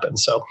to happen.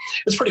 So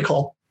it's pretty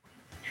cool.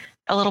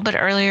 A little bit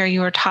earlier,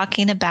 you were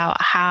talking about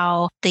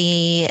how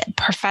the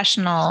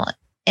professional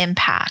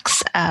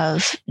impacts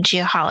of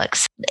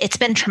Geoholics. It's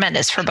been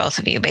tremendous for both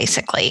of you,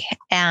 basically.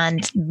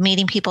 And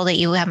meeting people that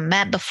you haven't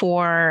met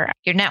before,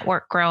 your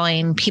network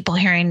growing, people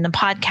hearing the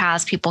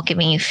podcast, people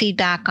giving you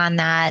feedback on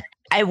that.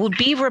 I would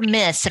be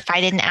remiss if I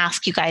didn't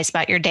ask you guys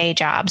about your day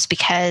jobs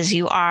because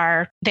you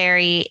are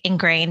very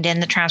ingrained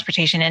in the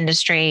transportation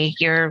industry.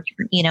 You're,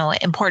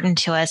 important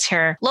to us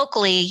here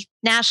locally,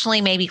 nationally,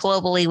 maybe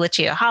globally with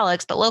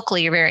Geoholics, but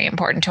locally, you're very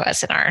important to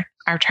us in our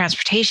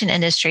transportation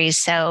industry.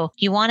 So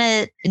you want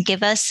to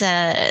give us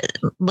a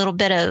little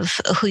bit of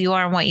who you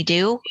are and what you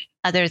do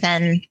other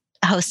than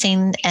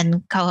hosting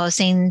and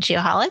co-hosting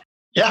Geoholics?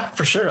 Yeah,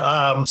 for sure.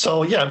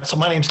 So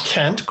my name's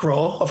Kent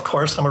Groh. Of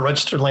course, I'm a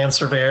registered land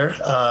surveyor.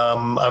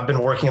 I've been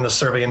working in the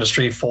survey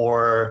industry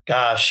for,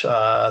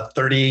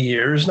 30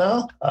 years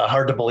now.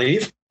 Hard to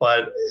believe,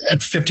 but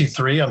at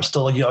 53, I'm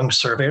still a young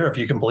surveyor, if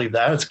you can believe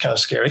that. It's kind of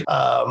scary.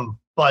 And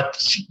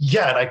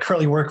I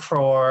currently work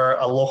for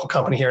a local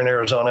company here in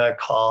Arizona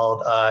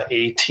called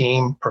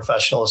A-Team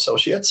Professional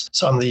Associates.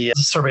 So I'm the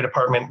survey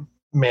department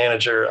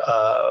manager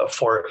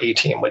for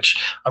A-Team, which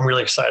I'm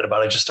really excited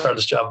about. I just started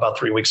this job about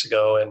 3 weeks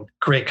ago, and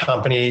great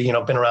company,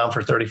 been around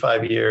for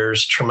 35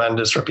 years,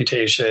 tremendous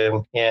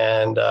reputation,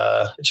 and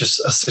it's just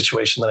a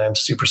situation that I'm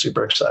super,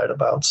 super excited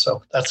about.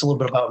 So that's a little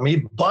bit about me,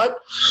 but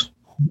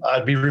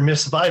I'd be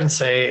remiss if I didn't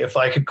say if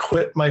I could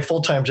quit my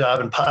full-time job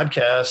and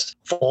podcast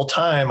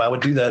full-time, I would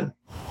do that.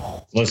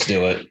 Let's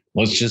do it.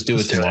 Let's just do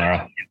it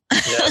tomorrow.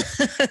 Yeah.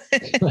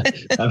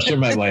 I'm sure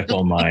my wife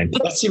won't mind.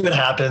 Let's see what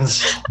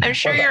happens. I'm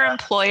sure your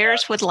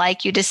employers would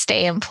like you to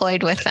stay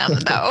employed with them,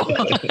 though.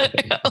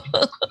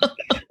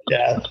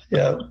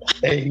 Yeah.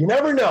 Hey, you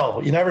never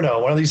know.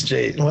 One of these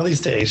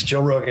days,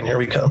 Joe Rogan, here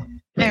we come.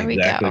 There we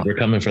go. We're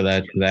coming for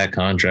that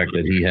contract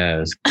that he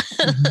has.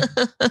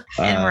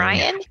 And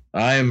Ryan?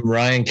 I am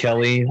Ryan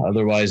Kelly,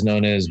 otherwise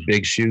known as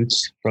Big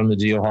Shoots from the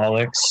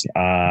Geoholics.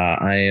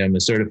 I am a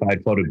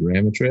certified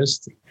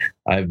photogrammetrist.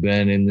 I've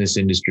been in this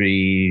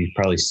industry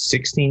probably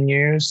 16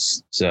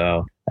 years.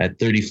 So at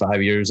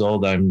 35 years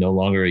old, I'm no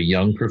longer a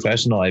young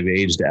professional. I've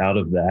aged out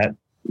of that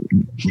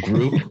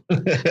group.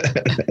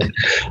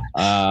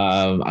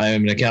 I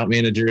am an account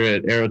manager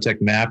at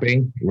Aerotech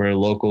Mapping. We're a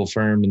local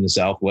firm in the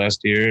Southwest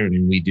here,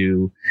 and we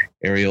do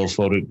aerial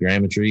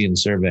photogrammetry and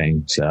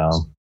surveying.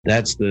 So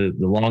that's the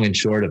long and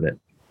short of it.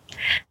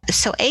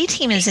 So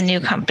A-Team is a new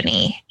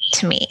company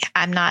to me.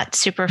 I'm not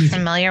super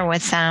familiar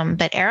with them,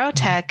 but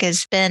Aerotech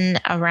has been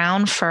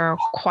around for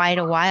quite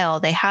a while.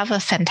 They have a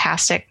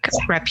fantastic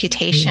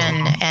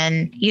reputation,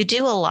 and you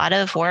do a lot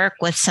of work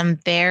with some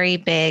very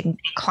big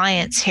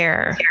clients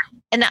here.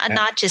 And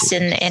not just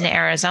in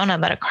Arizona,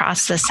 but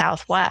across the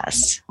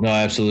Southwest. No,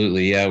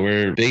 absolutely. Yeah,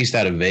 we're based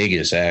out of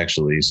Vegas,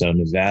 actually. So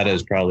Nevada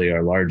is probably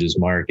our largest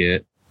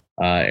market,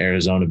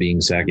 Arizona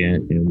being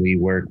second. And we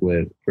work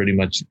with pretty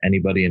much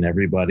anybody and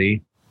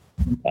everybody.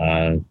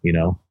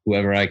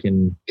 Whoever I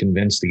can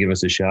convince to give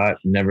us a shot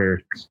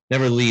never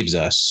leaves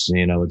us.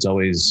 It's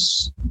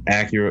always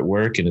accurate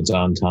work and it's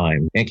on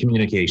time, and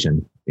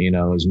communication.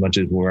 As much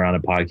as we're on a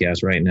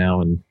podcast right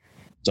now and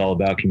it's all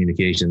about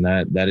communication,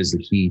 that is the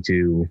key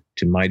to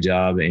my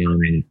job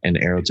and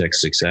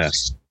Aerotech's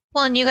success.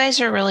 Well, and you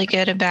guys are really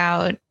good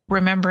about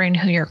remembering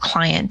who your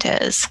client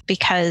is,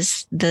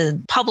 because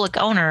the public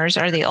owners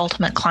are the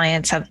ultimate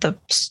clients of the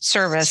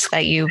service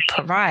that you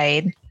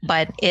provide,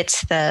 but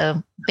it's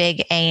the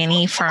big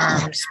A&E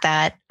firms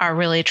that are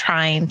really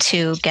trying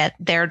to get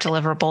their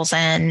deliverables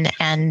in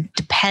and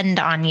depend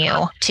on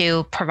you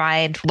to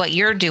provide what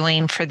you're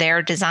doing for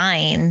their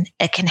design.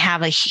 It can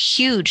have a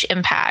huge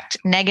impact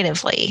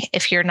negatively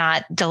if you're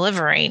not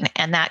delivering,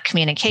 and that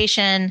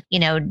communication,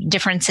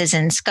 differences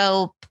in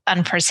scope,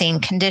 unforeseen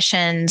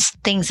conditions,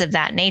 things of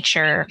that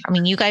nature. I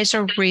mean, you guys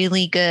are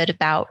really good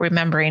about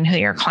remembering who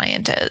your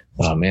client is.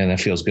 Oh man, that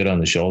feels good on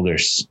the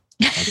shoulders.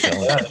 Look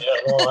funny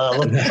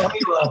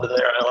over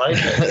there. I like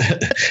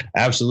it.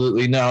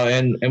 Absolutely. No.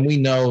 And we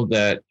know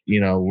that,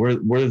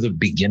 we're the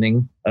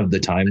beginning of the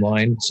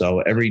timeline.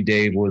 So every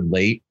day we're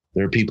late,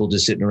 there are people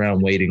just sitting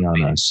around waiting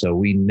on us. So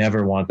we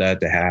never want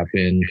that to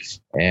happen.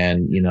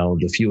 And,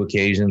 the few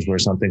occasions where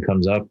something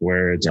comes up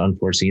where it's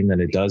unforeseen that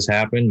it does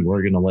happen,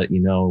 we're going to let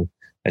you know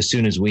as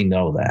soon as we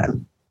know that.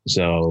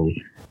 So,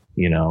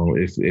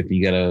 if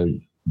you got to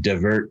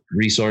divert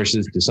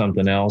resources to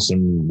something else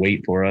and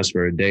wait for us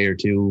for a day or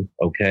two,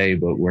 okay,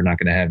 but we're not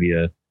going to have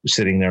you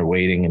sitting there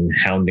waiting and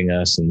hounding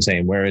us and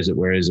saying, where is it?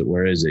 Where is it?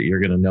 Where is it?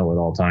 You're going to know at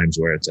all times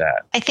where it's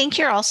at. I think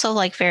you're also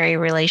very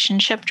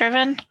relationship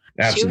driven.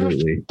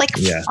 Absolutely.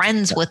 You're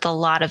friends with a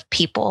lot of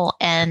people,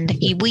 and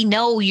we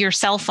know your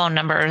cell phone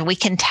number. We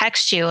can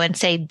text you and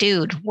say,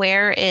 dude,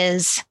 where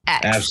is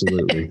X?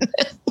 Absolutely.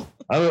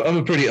 I'm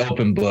a pretty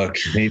open book.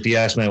 If you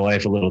ask my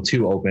wife, a little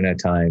too open at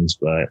times,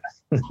 but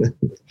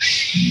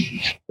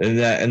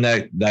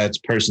that's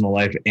personal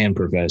life and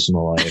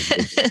professional life.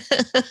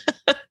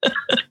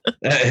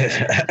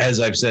 As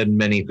I've said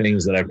many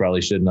things that I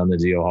probably shouldn't on the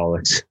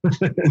Geoholics.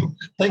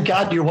 Thank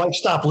God your wife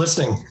stopped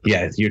listening.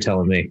 Yeah, you're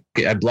telling me.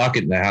 I block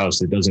it in the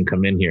house. It doesn't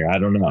come in here. I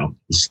don't know.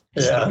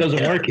 It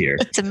doesn't work here.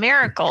 It's a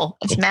miracle.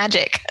 It's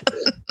magic.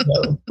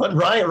 But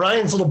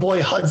Ryan's little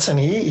boy Hudson,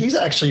 he's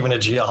actually even a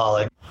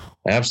Geoholic.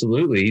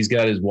 Absolutely. He's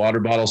got his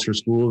water bottles for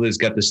school. He's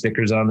got the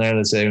stickers on there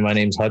that say, my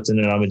name's Hudson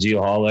and I'm a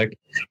Geoholic.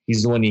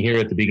 He's the one you hear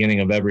at the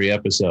beginning of every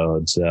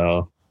episode.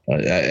 So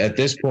at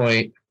this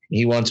point,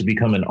 he wants to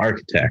become an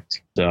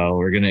architect. So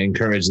we're going to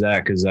encourage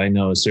that, because I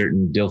know a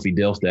certain Dilfy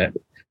Dilf that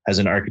has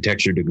an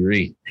architecture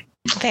degree.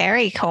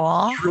 Very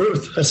cool.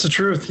 Truth. That's the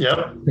truth.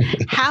 Yep.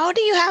 How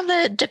do you have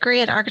a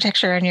degree in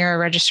architecture and you're a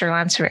registered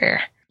land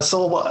surveyor?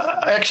 So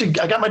I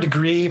got my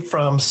degree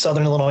from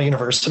Southern Illinois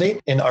University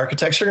in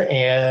architecture,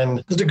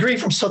 and the degree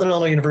from Southern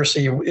Illinois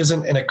University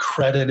isn't an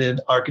accredited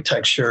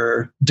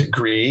architecture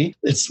degree.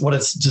 What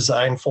it's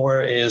designed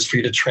for is for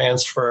you to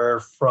transfer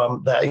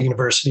from that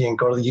university and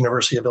go to the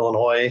University of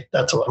Illinois.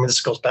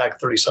 This goes back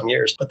 30 some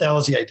years, but that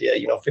was the idea,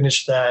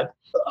 finish that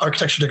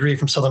architecture degree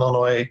from Southern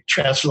Illinois,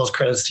 transfer those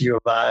credits to U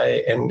of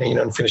I,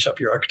 and finish up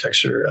your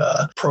architecture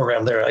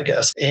program there, I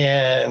guess.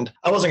 And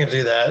I wasn't going to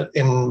do that.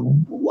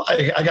 And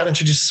I got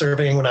introduced to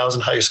surveying when I was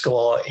in high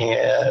school,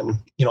 and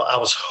I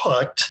was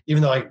hooked.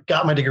 Even though I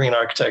got my degree in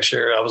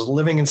architecture, I was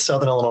living in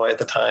Southern Illinois at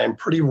the time,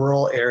 pretty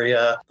rural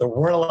area. There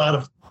weren't a lot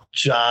of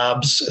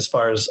jobs as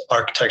far as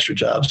architecture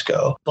jobs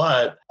go.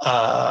 But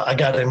I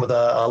got in with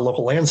a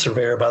local land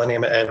surveyor by the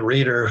name of Ed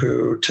Reeder,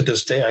 who to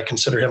this day I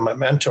consider him my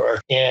mentor.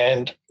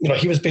 And,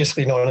 he was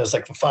basically known as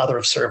the father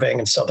of surveying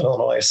in Southern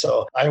Illinois.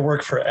 So I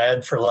worked for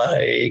Ed for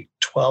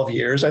 12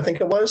 years, I think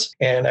it was,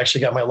 and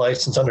actually got my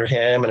license under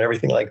him and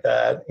everything like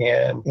that.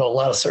 And, a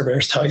lot of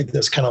surveyors tell you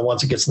this kind of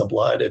once it gets in the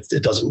blood,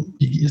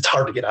 it's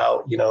hard to get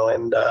out,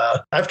 and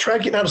I've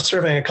tried getting out of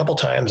surveying a couple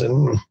times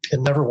and it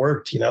never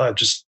worked. It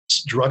just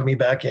drug me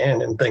back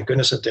in, and thank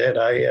goodness it did.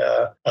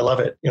 I love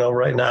it.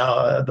 Right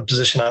now, the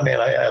position I'm in,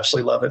 I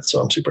absolutely love it.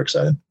 So I'm super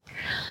excited.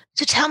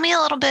 So tell me a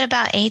little bit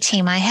about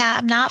A-Team.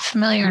 I'm not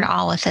familiar at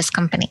all with this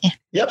company.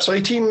 Yep. So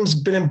A-Team's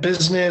been in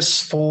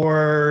business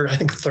for, I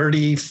think,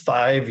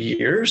 35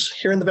 years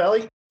here in the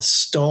Valley.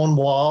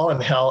 Stonewall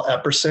and Hal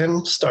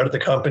Epperson started the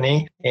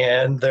company,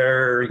 and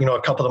they're,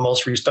 a couple of the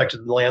most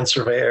respected land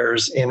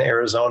surveyors in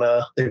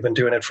Arizona. They've been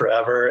doing it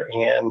forever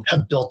and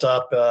have built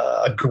up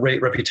a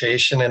great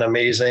reputation and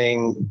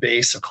amazing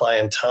base of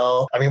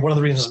clientele. I mean, one of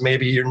the reasons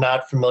maybe you're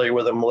not familiar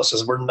with them, Melissa,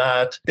 is we're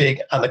not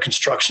big on the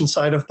construction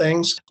side of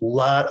things. A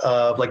lot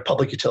of like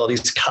public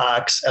utilities,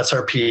 Cox,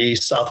 SRP,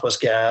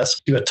 Southwest Gas,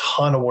 do a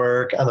ton of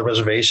work on the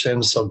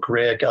reservations. So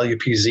GRIC,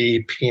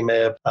 LUPZ,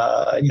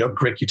 PMIP,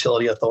 GRIC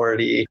Utility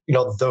Authority,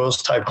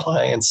 those type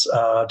clients,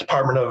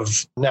 Department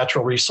of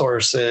Natural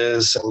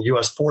Resources and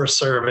U.S. Forest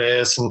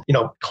Service, and,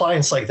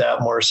 clients like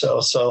that more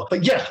so. So,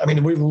 but yeah, I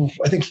mean,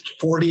 I think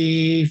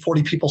 40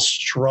 people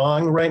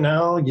strong right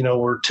now.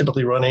 We're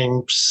typically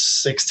running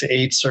 6 to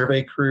 8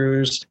 survey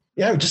crews.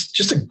 Yeah,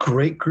 just a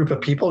great group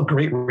of people,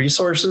 great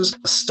resources.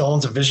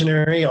 Stone's a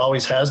visionary,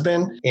 always has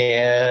been.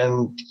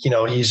 And,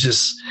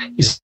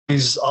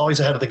 he's always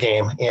ahead of the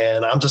game,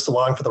 and I'm just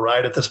along for the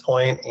ride at this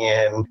point,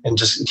 and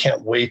just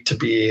can't wait to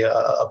be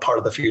a part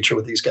of the future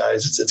with these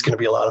guys. It's going to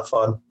be a lot of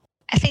fun.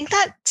 I think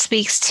that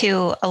speaks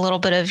to a little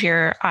bit of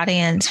your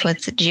audience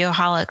with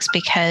Geoholics,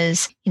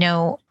 because,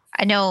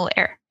 I know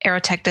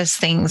Aerotech does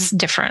things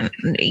different,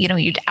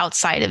 you'd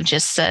outside of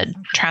just the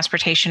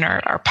transportation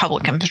or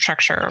public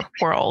infrastructure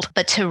world,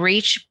 but to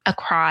reach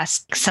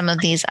across some of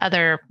these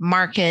other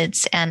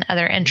markets and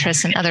other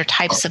interests and other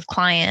types of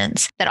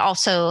clients that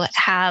also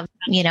have,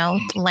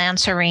 land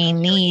surveying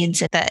needs,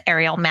 the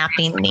aerial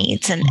mapping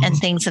needs and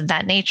things of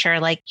that nature.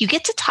 Like, you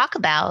get to talk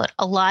about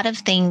a lot of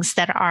things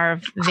that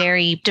are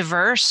very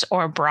diverse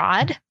or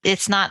broad.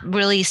 It's not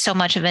really so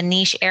much of a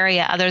niche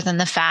area other than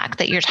the fact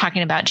that you're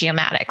talking about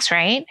geomatics,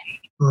 right?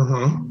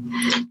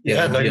 Mm-hmm.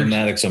 Yeah, the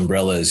geomatics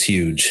umbrella is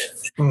huge.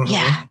 Mm-hmm.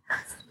 Yeah.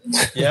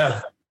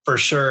 Yeah, for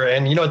sure.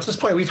 And, at this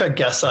point, we've had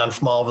guests on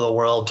from all over the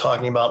world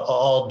talking about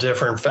all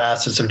different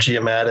facets of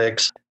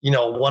geomatics.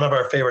 One of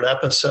our favorite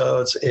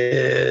episodes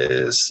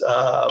is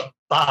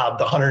Bob,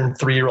 the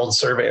 103-year-old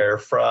surveyor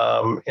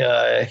from,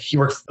 he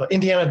worked for the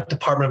Indiana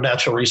Department of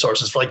Natural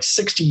Resources for like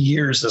 60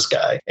 years, this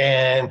guy.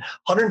 And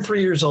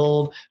 103 years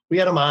old, we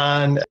had him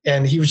on,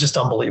 and he was just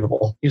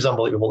unbelievable. He was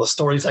unbelievable. The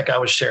stories that guy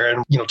was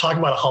sharing, talking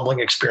about a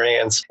humbling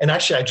experience. And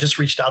actually, I just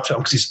reached out to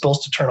him because he's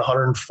supposed to turn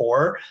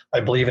 104,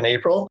 I believe, in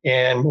April.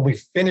 And when we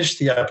finished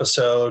the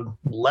episode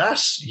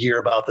last year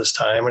about this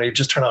time, when he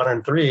just turned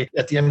 103,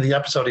 at the end of the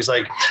episode, he's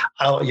like,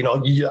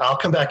 I'll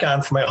come back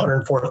on for my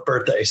 104th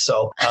birthday.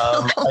 So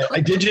I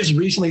did just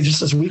recently, just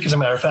this week, as a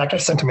matter of fact, I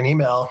sent him an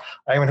email.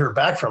 I haven't heard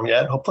back from him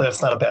yet. Hopefully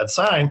that's not a bad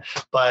sign.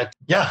 But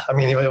yeah, I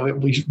mean,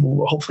 we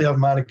hopefully have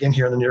him on again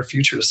here in the near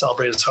future to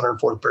celebrate his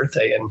 104th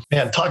birthday. And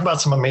man, talk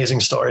about some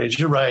amazing stories.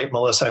 You're right,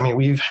 Melissa. I mean,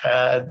 we've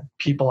had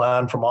people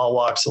on from all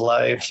walks of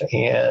life,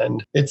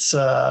 and it's,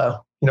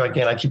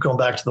 again, I keep going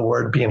back to the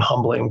word being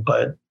humbling,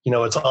 but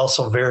it's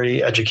also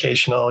very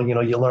educational. You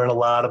learn a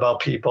lot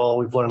about people.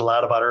 We've learned a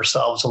lot about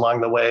ourselves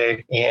along the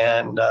way.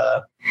 And,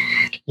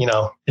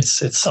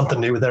 it's something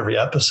new with every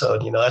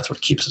episode. That's what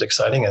keeps it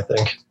exciting, I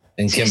think.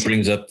 And Kent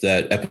brings up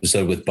that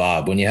episode with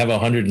Bob. When you have a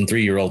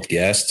 103-year-old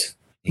guest,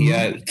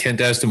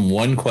 Kent asked him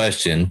one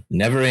question,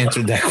 never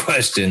answered that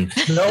question.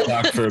 Nope.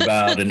 Talked for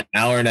about an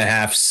hour and a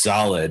half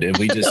solid. And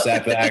we just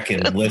sat back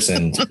and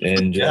listened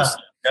and just...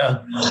 Yeah.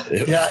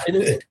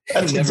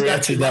 He never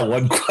answered that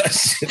one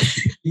question.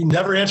 He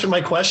never answered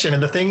my question.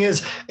 And the thing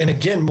is, and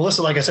again,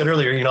 Melissa, like I said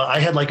earlier, I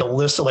had like a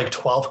list of like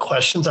 12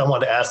 questions I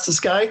wanted to ask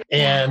this guy.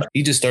 And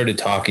he just started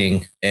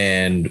talking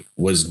and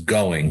was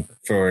going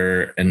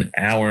for an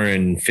hour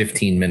and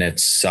 15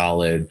 minutes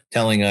solid,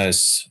 telling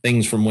us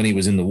things from when he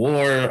was in the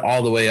war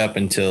all the way up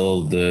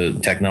until the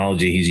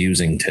technology he's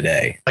using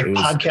today. Like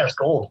podcast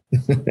gold.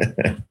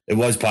 It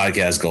was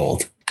podcast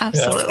gold.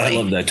 Absolutely. I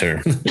love that term.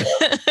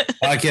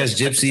 Podcast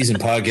gypsies and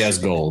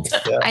podcast gold.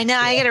 Yeah. I know.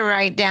 I got to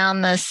write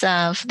down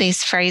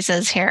these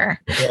phrases here.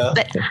 Yeah.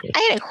 But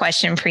I had a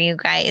question for you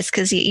guys,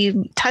 because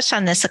you touched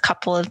on this a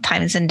couple of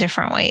times in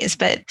different ways.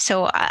 But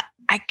so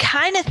I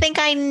kind of think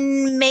I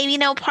maybe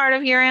know part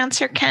of your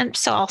answer, Kent.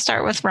 So I'll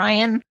start with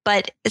Ryan.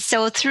 But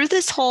so through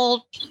this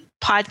whole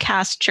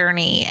podcast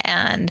journey,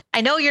 and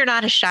I know you're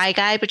not a shy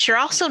guy, but you're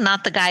also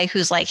not the guy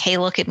who's like, hey,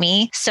 look at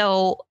me.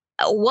 So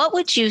what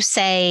would you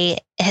say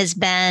has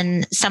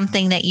been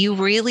something that you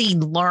really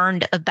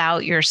learned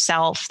about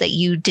yourself that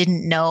you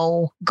didn't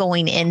know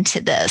going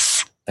into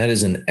this? That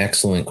is an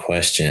excellent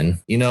question.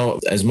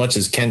 As much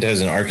as Kent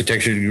has an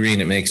architecture degree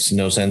and it makes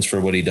no sense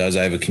for what he does,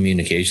 I have a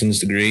communications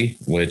degree,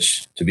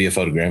 which to be a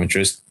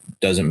photogrammetrist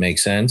doesn't make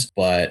sense.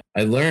 But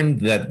I learned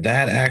that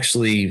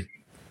actually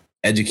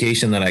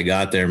education that I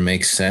got there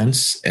makes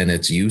sense and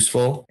it's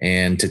useful.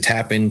 And to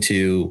tap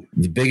into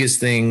the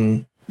biggest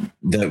thing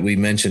that we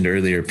mentioned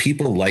earlier,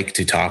 people like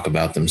to talk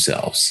about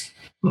themselves.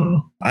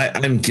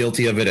 I'm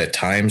guilty of it at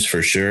times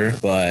for sure.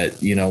 But,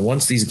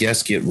 once these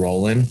guests get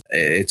rolling,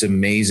 it's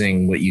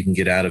amazing what you can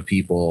get out of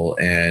people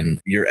and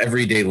your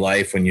everyday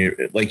life. When you're,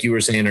 like you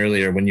were saying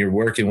earlier, when you're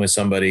working with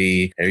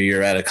somebody or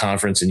you're at a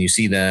conference and you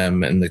see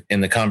them and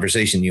the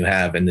conversation you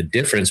have, and the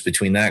difference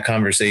between that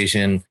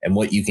conversation and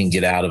what you can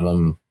get out of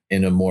them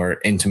in a more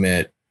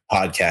intimate,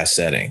 podcast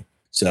setting.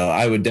 So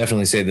I would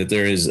definitely say that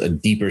there is a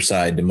deeper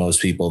side to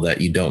most people that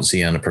you don't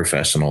see on a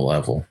professional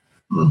level.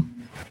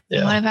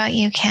 Yeah. What about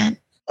you, Kent?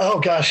 Oh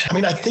gosh. I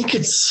mean, I think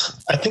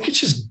it's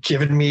just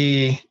given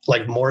me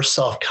like more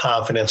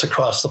self-confidence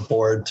across the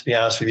board, to be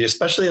honest with you,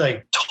 especially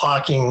like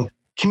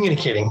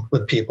communicating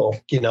with people,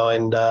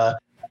 and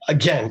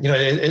again,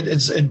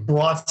 it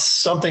brought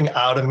something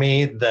out of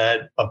me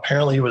that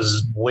apparently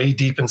was way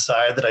deep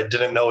inside that I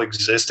didn't know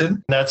existed.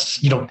 And that's,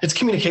 it's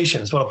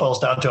communication is what it boils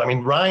down to. I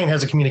mean, Ryan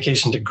has a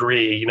communication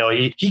degree.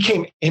 He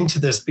came into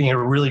this being a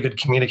really good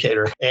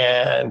communicator.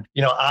 And,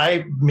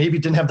 I maybe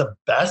didn't have the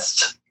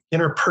best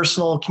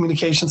interpersonal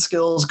communication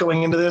skills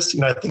going into this.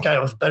 I think I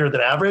was better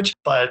than average,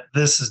 but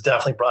this has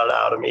definitely brought it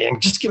out of me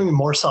and just giving me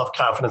more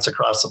self-confidence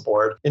across the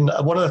board. And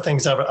one of the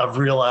things I've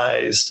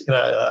realized,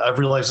 I've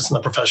realized this on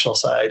the professional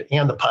side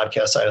and the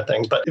podcast side of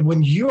things, but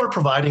when you are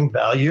providing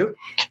value,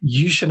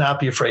 you should not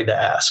be afraid to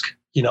ask.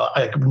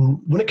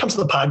 When it comes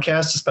to the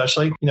podcast,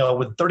 especially,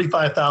 with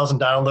 35,000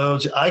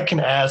 downloads, I can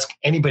ask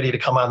anybody to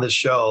come on this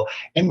show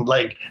and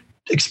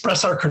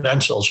express our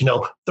credentials,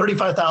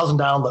 35,000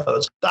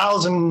 downloads,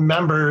 1,000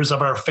 members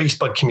of our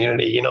Facebook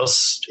community,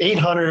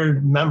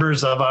 800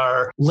 members of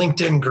our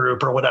LinkedIn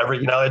group or whatever,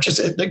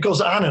 it goes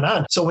on and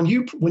on. So when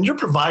you're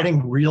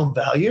providing real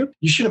value,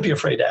 you shouldn't be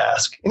afraid to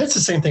ask. And it's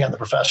the same thing on the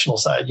professional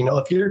side.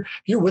 If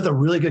you're with a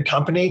really good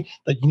company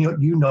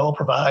that,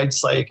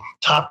 provides like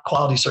top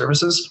quality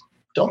services,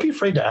 don't be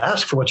afraid to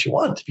ask for what you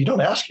want. If you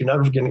don't ask, you're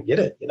never going to get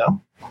it,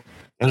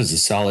 That is a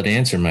solid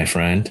answer, my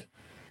friend.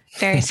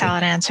 Very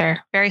solid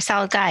answer. Very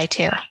solid guy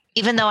too.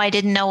 Even though I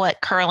didn't know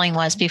what curling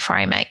was before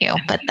I met you,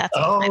 but that's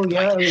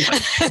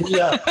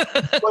yeah.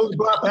 Well, you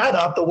brought that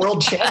up. The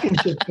World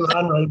Championship is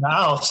on right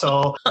now.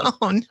 So,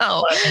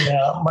 no.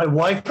 My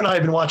wife and I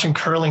have been watching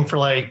curling for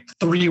like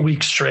 3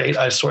 weeks straight.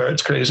 I swear,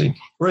 it's crazy.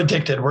 We're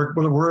addicted.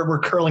 We're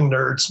curling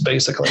nerds,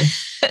 basically.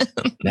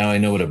 Now I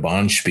know what a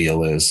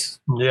bonspiel is.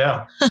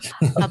 Yeah,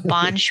 a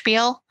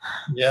bonspiel.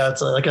 Yeah,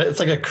 it's like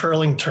a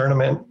curling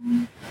tournament.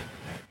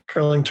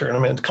 Curling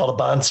tournament called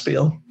a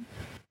bonspiel.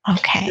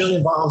 Okay. It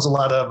involves a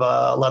lot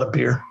of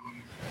beer.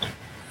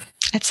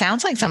 It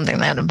sounds like something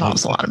that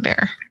involves a lot of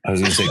beer. I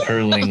was going to say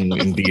curling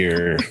and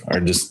beer are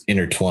just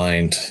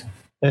intertwined.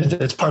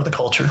 It's part of the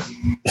culture.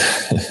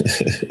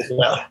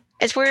 Yeah.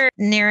 As we're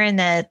nearing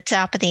the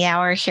top of the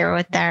hour here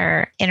with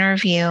our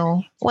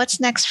interview, what's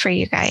next for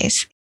you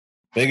guys?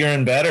 Bigger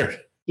and better.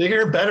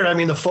 Bigger and better. I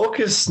mean, the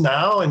focus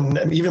now,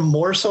 and even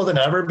more so than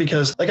ever,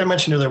 because like I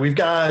mentioned earlier, we've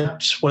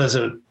got, what is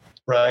it,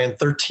 Ryan,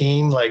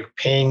 13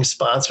 paying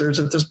sponsors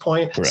at this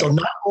point. Correct. So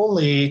not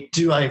only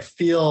do I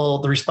feel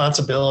the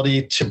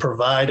responsibility to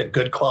provide a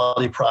good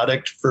quality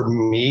product for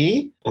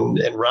me and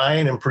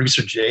Ryan and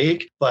producer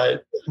Jake,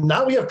 but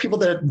now we have people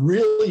that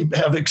really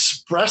have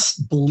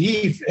expressed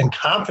belief and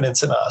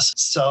confidence in us.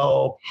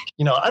 So,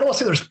 I don't want to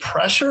say there's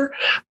pressure,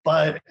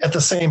 but at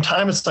the same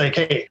time, it's like,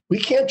 hey, we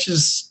can't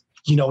just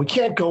we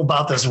can't go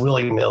about this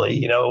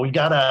willy-nilly. We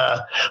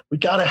gotta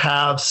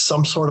have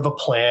some sort of a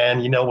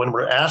plan. When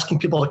we're asking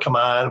people to come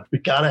on, we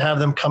gotta have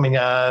them coming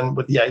on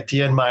with the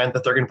idea in mind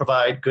that they're going to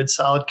provide good,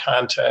 solid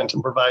content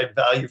and provide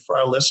value for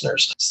our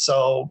listeners.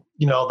 So,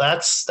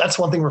 that's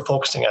one thing we're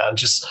focusing on,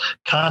 just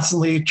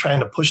constantly trying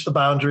to push the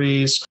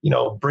boundaries,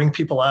 bring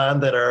people on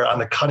that are on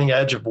the cutting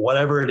edge of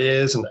whatever it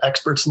is and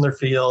experts in their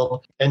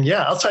field. And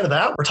yeah, outside of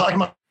that, we're talking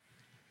about.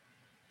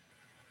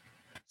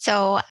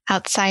 So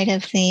outside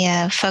of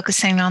the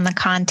focusing on the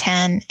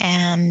content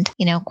and,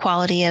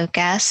 quality of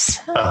guests.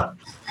 Am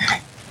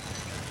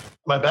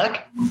I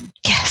back?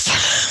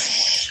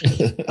 Yes.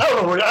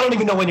 I don't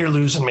even know when you're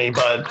losing me,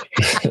 but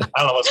I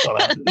don't know what's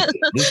going on.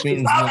 This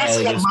means I'm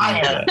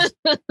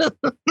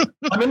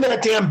in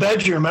that damn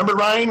bedroom. Remember,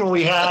 Ryan, when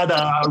we had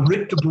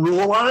Rick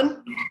DeBrule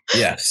on?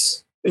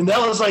 Yes. And that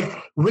was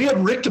we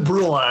had Rick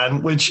DeBrule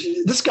on, which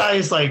this guy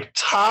is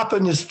top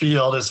in his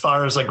field as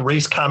far as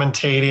race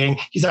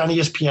commentating. He's on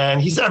ESPN.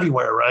 He's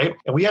everywhere, right?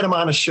 And we had him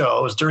on a show.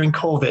 It was during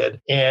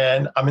COVID.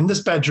 And I'm in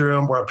this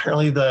bedroom where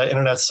apparently the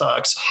internet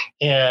sucks.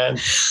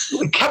 And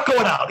it kept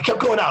going out. It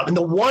kept going out. And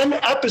the one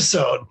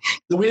episode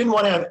that we didn't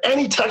want to have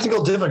any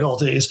technical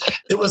difficulties,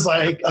 it was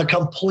a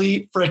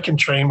complete freaking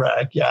train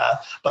wreck. Yeah.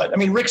 But I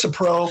mean, Rick's a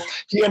pro.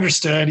 He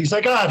understood. He's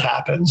like, it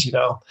happens,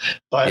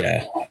 But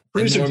yeah.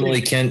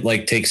 Normally Kent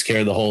takes care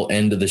of the whole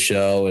end of the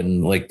show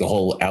and the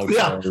whole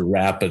outro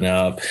wrapping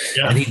up.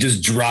 Yeah. And he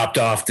just dropped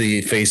off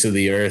the face of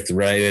the earth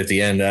right at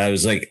the end. I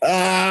was like,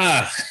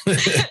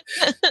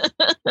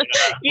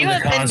 You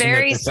have been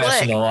very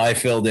professional. Slick. I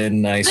filled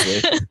in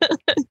nicely.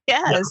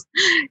 Yes.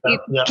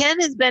 Yeah. Ken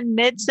has been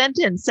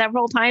mid-sentence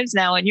several times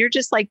now, and you're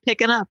just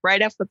picking up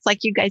right up. It's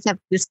like you guys have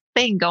this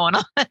thing going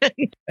on.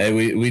 Hey,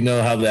 we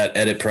know how that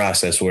edit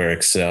process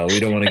works, so we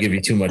don't want to give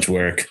you too much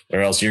work, or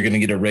else you're going to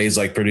get a raise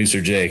like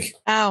producer Jake.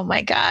 Oh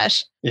my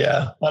gosh.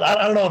 Yeah, but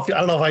I don't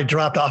know if I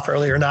dropped off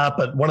early or not.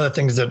 But one of the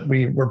things that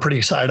we're pretty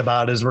excited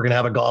about is we're going to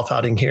have a golf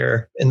outing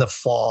here in the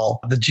fall,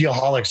 the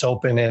Geoholics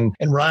Open, and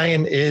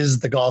Ryan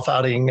is the golf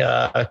outing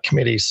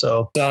committee.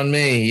 So It's on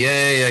me.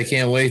 Yay. I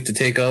can't wait to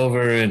take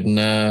over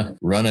and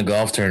run a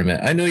golf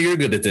tournament. I know you're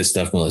good at this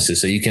stuff, Melissa,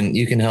 so you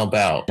can help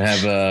out.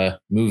 Have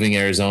Moving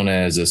Arizona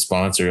as a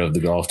sponsor of the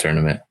golf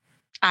tournament.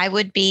 I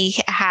would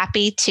be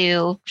happy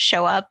to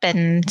show up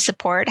and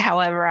support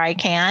however I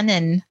can.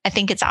 And I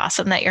think it's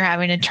awesome that you're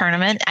having a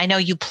tournament. I know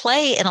you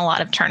play in a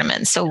lot of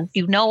tournaments, so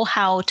you know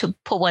how to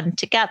pull one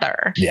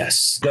together.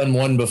 Yes. Done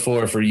one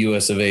before for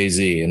US of AZ,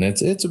 and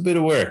it's a bit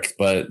of work,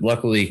 but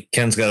luckily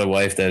Ken's got a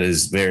wife that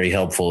is very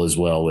helpful as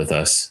well with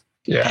us.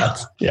 Yeah.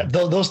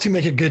 Those two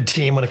make a good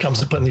team when it comes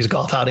to putting these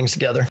golf outings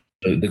together.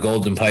 The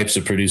golden pipes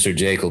of producer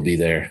Jake will be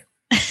there.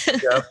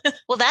 Yep.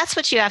 Well, that's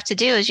what you have to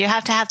do is you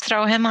have to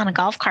throw him on a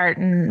golf cart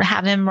and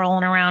have him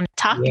rolling around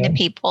talking to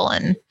people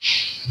and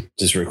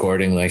just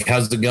recording like,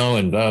 how's it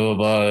going? Blah, blah,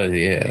 blah.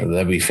 Yeah,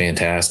 that'd be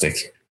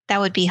fantastic. that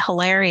would be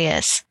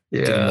hilarious.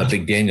 Yeah. A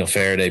big Daniel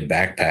Faraday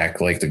backpack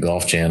like the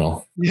Golf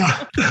Channel.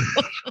 Yeah.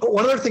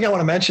 One other thing I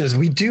want to mention is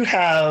we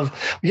got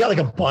like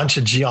a bunch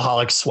of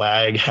Geoholics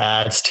swag,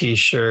 hats,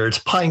 t-shirts,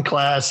 pint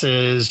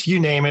glasses, you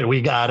name it,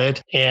 we got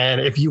it.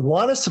 And if you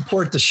want to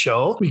support the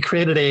show, we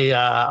created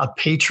a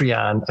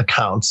Patreon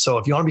account. So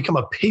if you want to become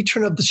a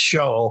patron of the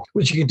show,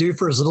 which you can do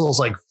for as little as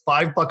like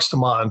 $5 a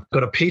month, go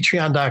to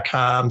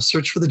patreon.com,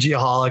 search for the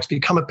Geoholics,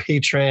 become a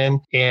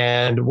patron,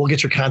 and we'll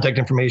get your contact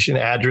information,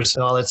 address,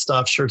 and all that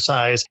stuff, shirt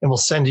size, and we'll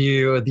send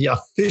you the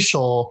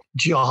official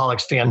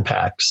Geoholics fan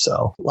pack.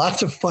 So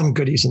lots of fun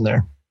goodies in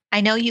there.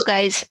 I know you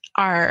guys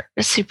are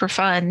super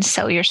fun,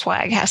 so your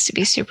swag has to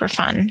be super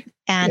fun.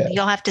 And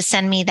you'll have to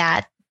send me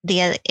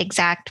the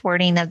exact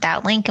wording of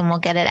that link, and we'll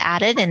get it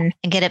added and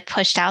get it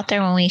pushed out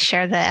there when we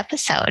share the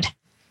episode.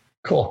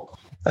 Cool.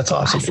 That's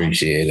awesome.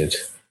 Appreciate it.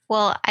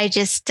 Well, I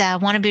just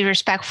want to be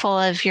respectful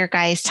of your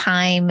guys'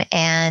 time.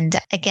 And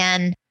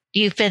again,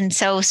 you've been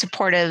so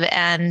supportive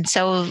and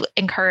so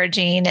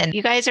encouraging, and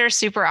you guys are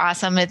super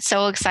awesome. It's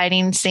so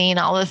exciting seeing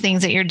all the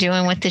things that you're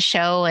doing with the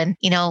show and,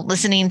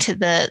 listening to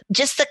the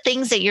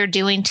things that you're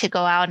doing to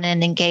go out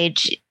and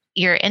engage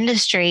your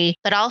industry,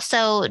 but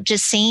also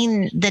just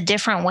seeing the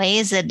different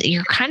ways that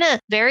you're kind of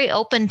very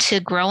open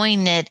to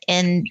growing it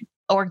in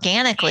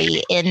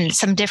organically in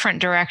some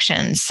different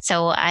directions.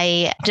 So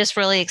I just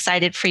really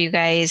excited for you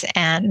guys.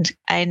 And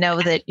I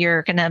know that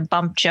you're going to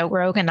bump Joe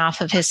Rogan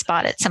off of his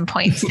spot at some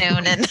point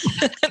soon. And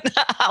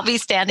I'll be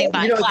standing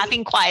by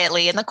clapping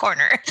quietly in the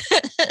corner.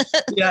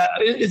 Yeah.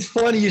 It's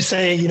funny you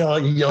say,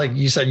 like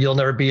you said, you'll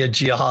never be a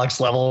Geoholics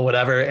level or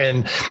whatever.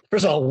 And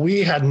first of all, we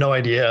had no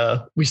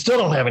idea. We still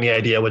don't have any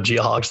idea what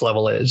Geoholics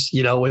level is,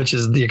 which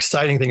is the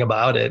exciting thing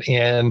about it.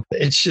 And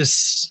it's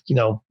just,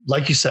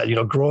 like you said,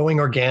 growing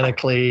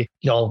organically,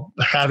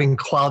 having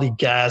quality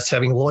guests,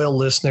 having loyal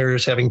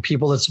listeners, having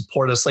people that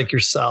support us like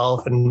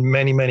yourself and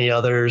many, many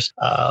others.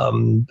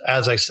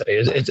 As I say,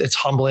 it's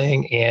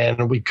humbling,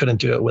 and we couldn't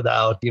do it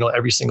without,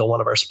 every single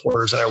one of our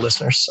supporters and our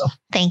listeners. So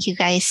thank you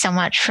guys so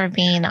much for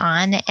being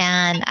on.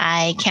 And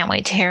I can't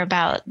wait to hear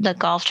about the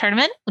golf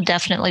tournament. We'll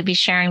definitely be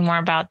sharing more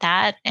about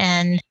that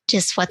and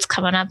just what's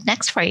coming up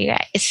next for you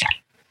guys.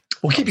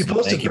 We'll keep you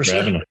posted. Thank you for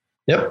having us.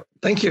 Yep.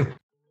 Thank you.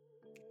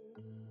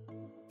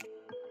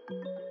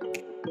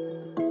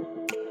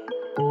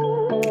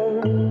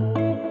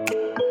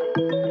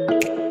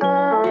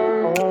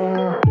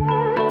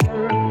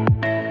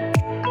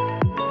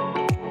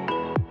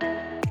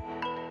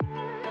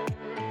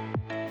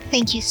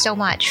 Thank you so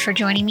much for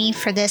joining me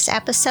for this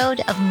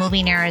episode of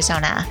Moving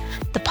Arizona,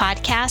 the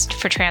podcast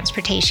for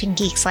transportation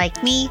geeks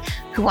like me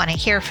who want to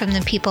hear from the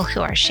people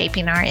who are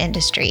shaping our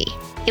industry.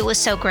 It was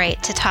so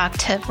great to talk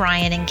to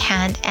Ryan and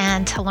Kent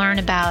and to learn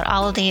about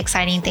all of the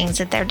exciting things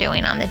that they're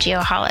doing on the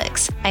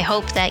Geoholics. I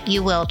hope that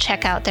you will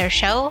check out their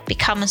show,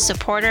 become a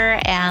supporter,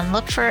 and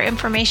look for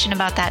information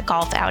about that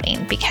golf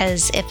outing,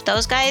 because if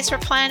those guys are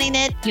planning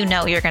it, you're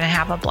going to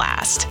have a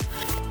blast.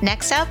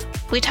 Next up,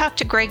 we talked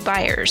to Greg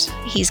Byers.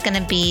 He's going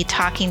to be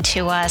talking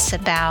to us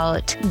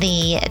about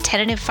the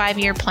tentative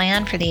 5-year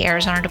plan for the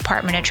Arizona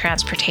Department of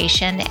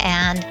Transportation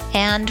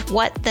and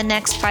what the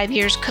next 5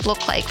 years could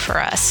look like for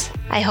us.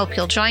 I hope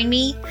you'll join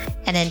me.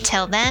 And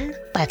until then,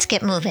 let's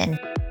get moving.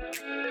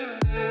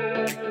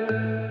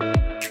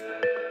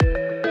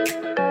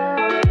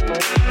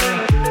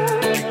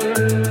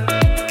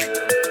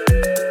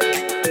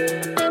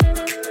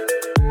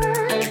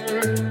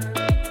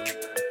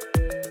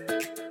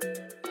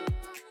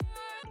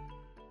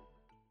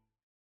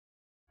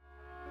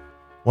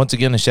 Once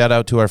again, a shout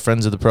out to our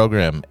friends of the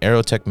program,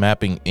 Aerotech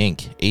Mapping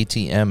Inc.,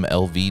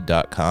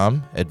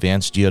 atmlv.com,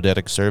 Advanced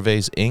Geodetic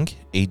Surveys Inc.,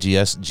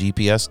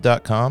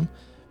 agsgps.com,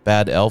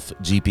 Bad Elf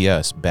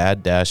GPS,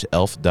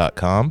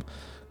 bad-elf.com,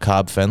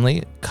 Cobb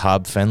Fenley,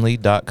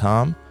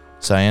 cobbfenley.com,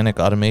 Cyanic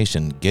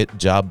Automation,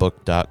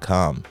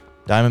 getjobbook.com,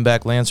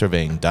 Diamondback Land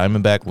Surveying,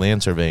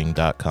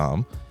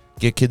 diamondbacklandsurveying.com,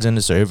 Get Kids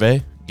Into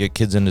Survey,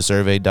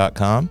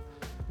 getkidsintosurvey.com,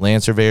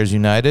 Land Surveyors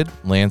United,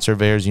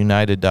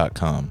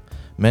 landsurveyorsunited.com,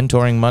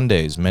 Mentoring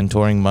Mondays,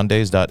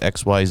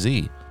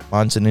 mentoringmondays.xyz.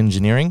 Monson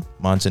Engineering,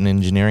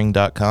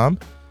 monsonengineering.com.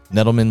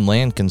 Nettleman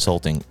Land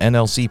Consulting,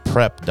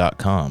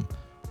 nlcprep.com.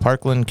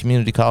 Parkland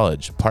Community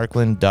College,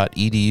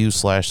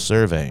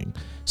 parkland.edu/surveying.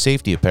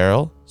 Safety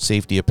Apparel,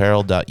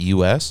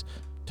 safetyapparel.us.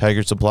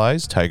 Tiger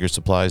Supplies,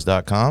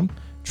 tigersupplies.com.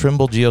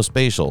 Trimble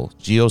Geospatial,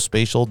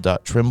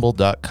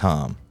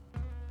 geospatial.trimble.com.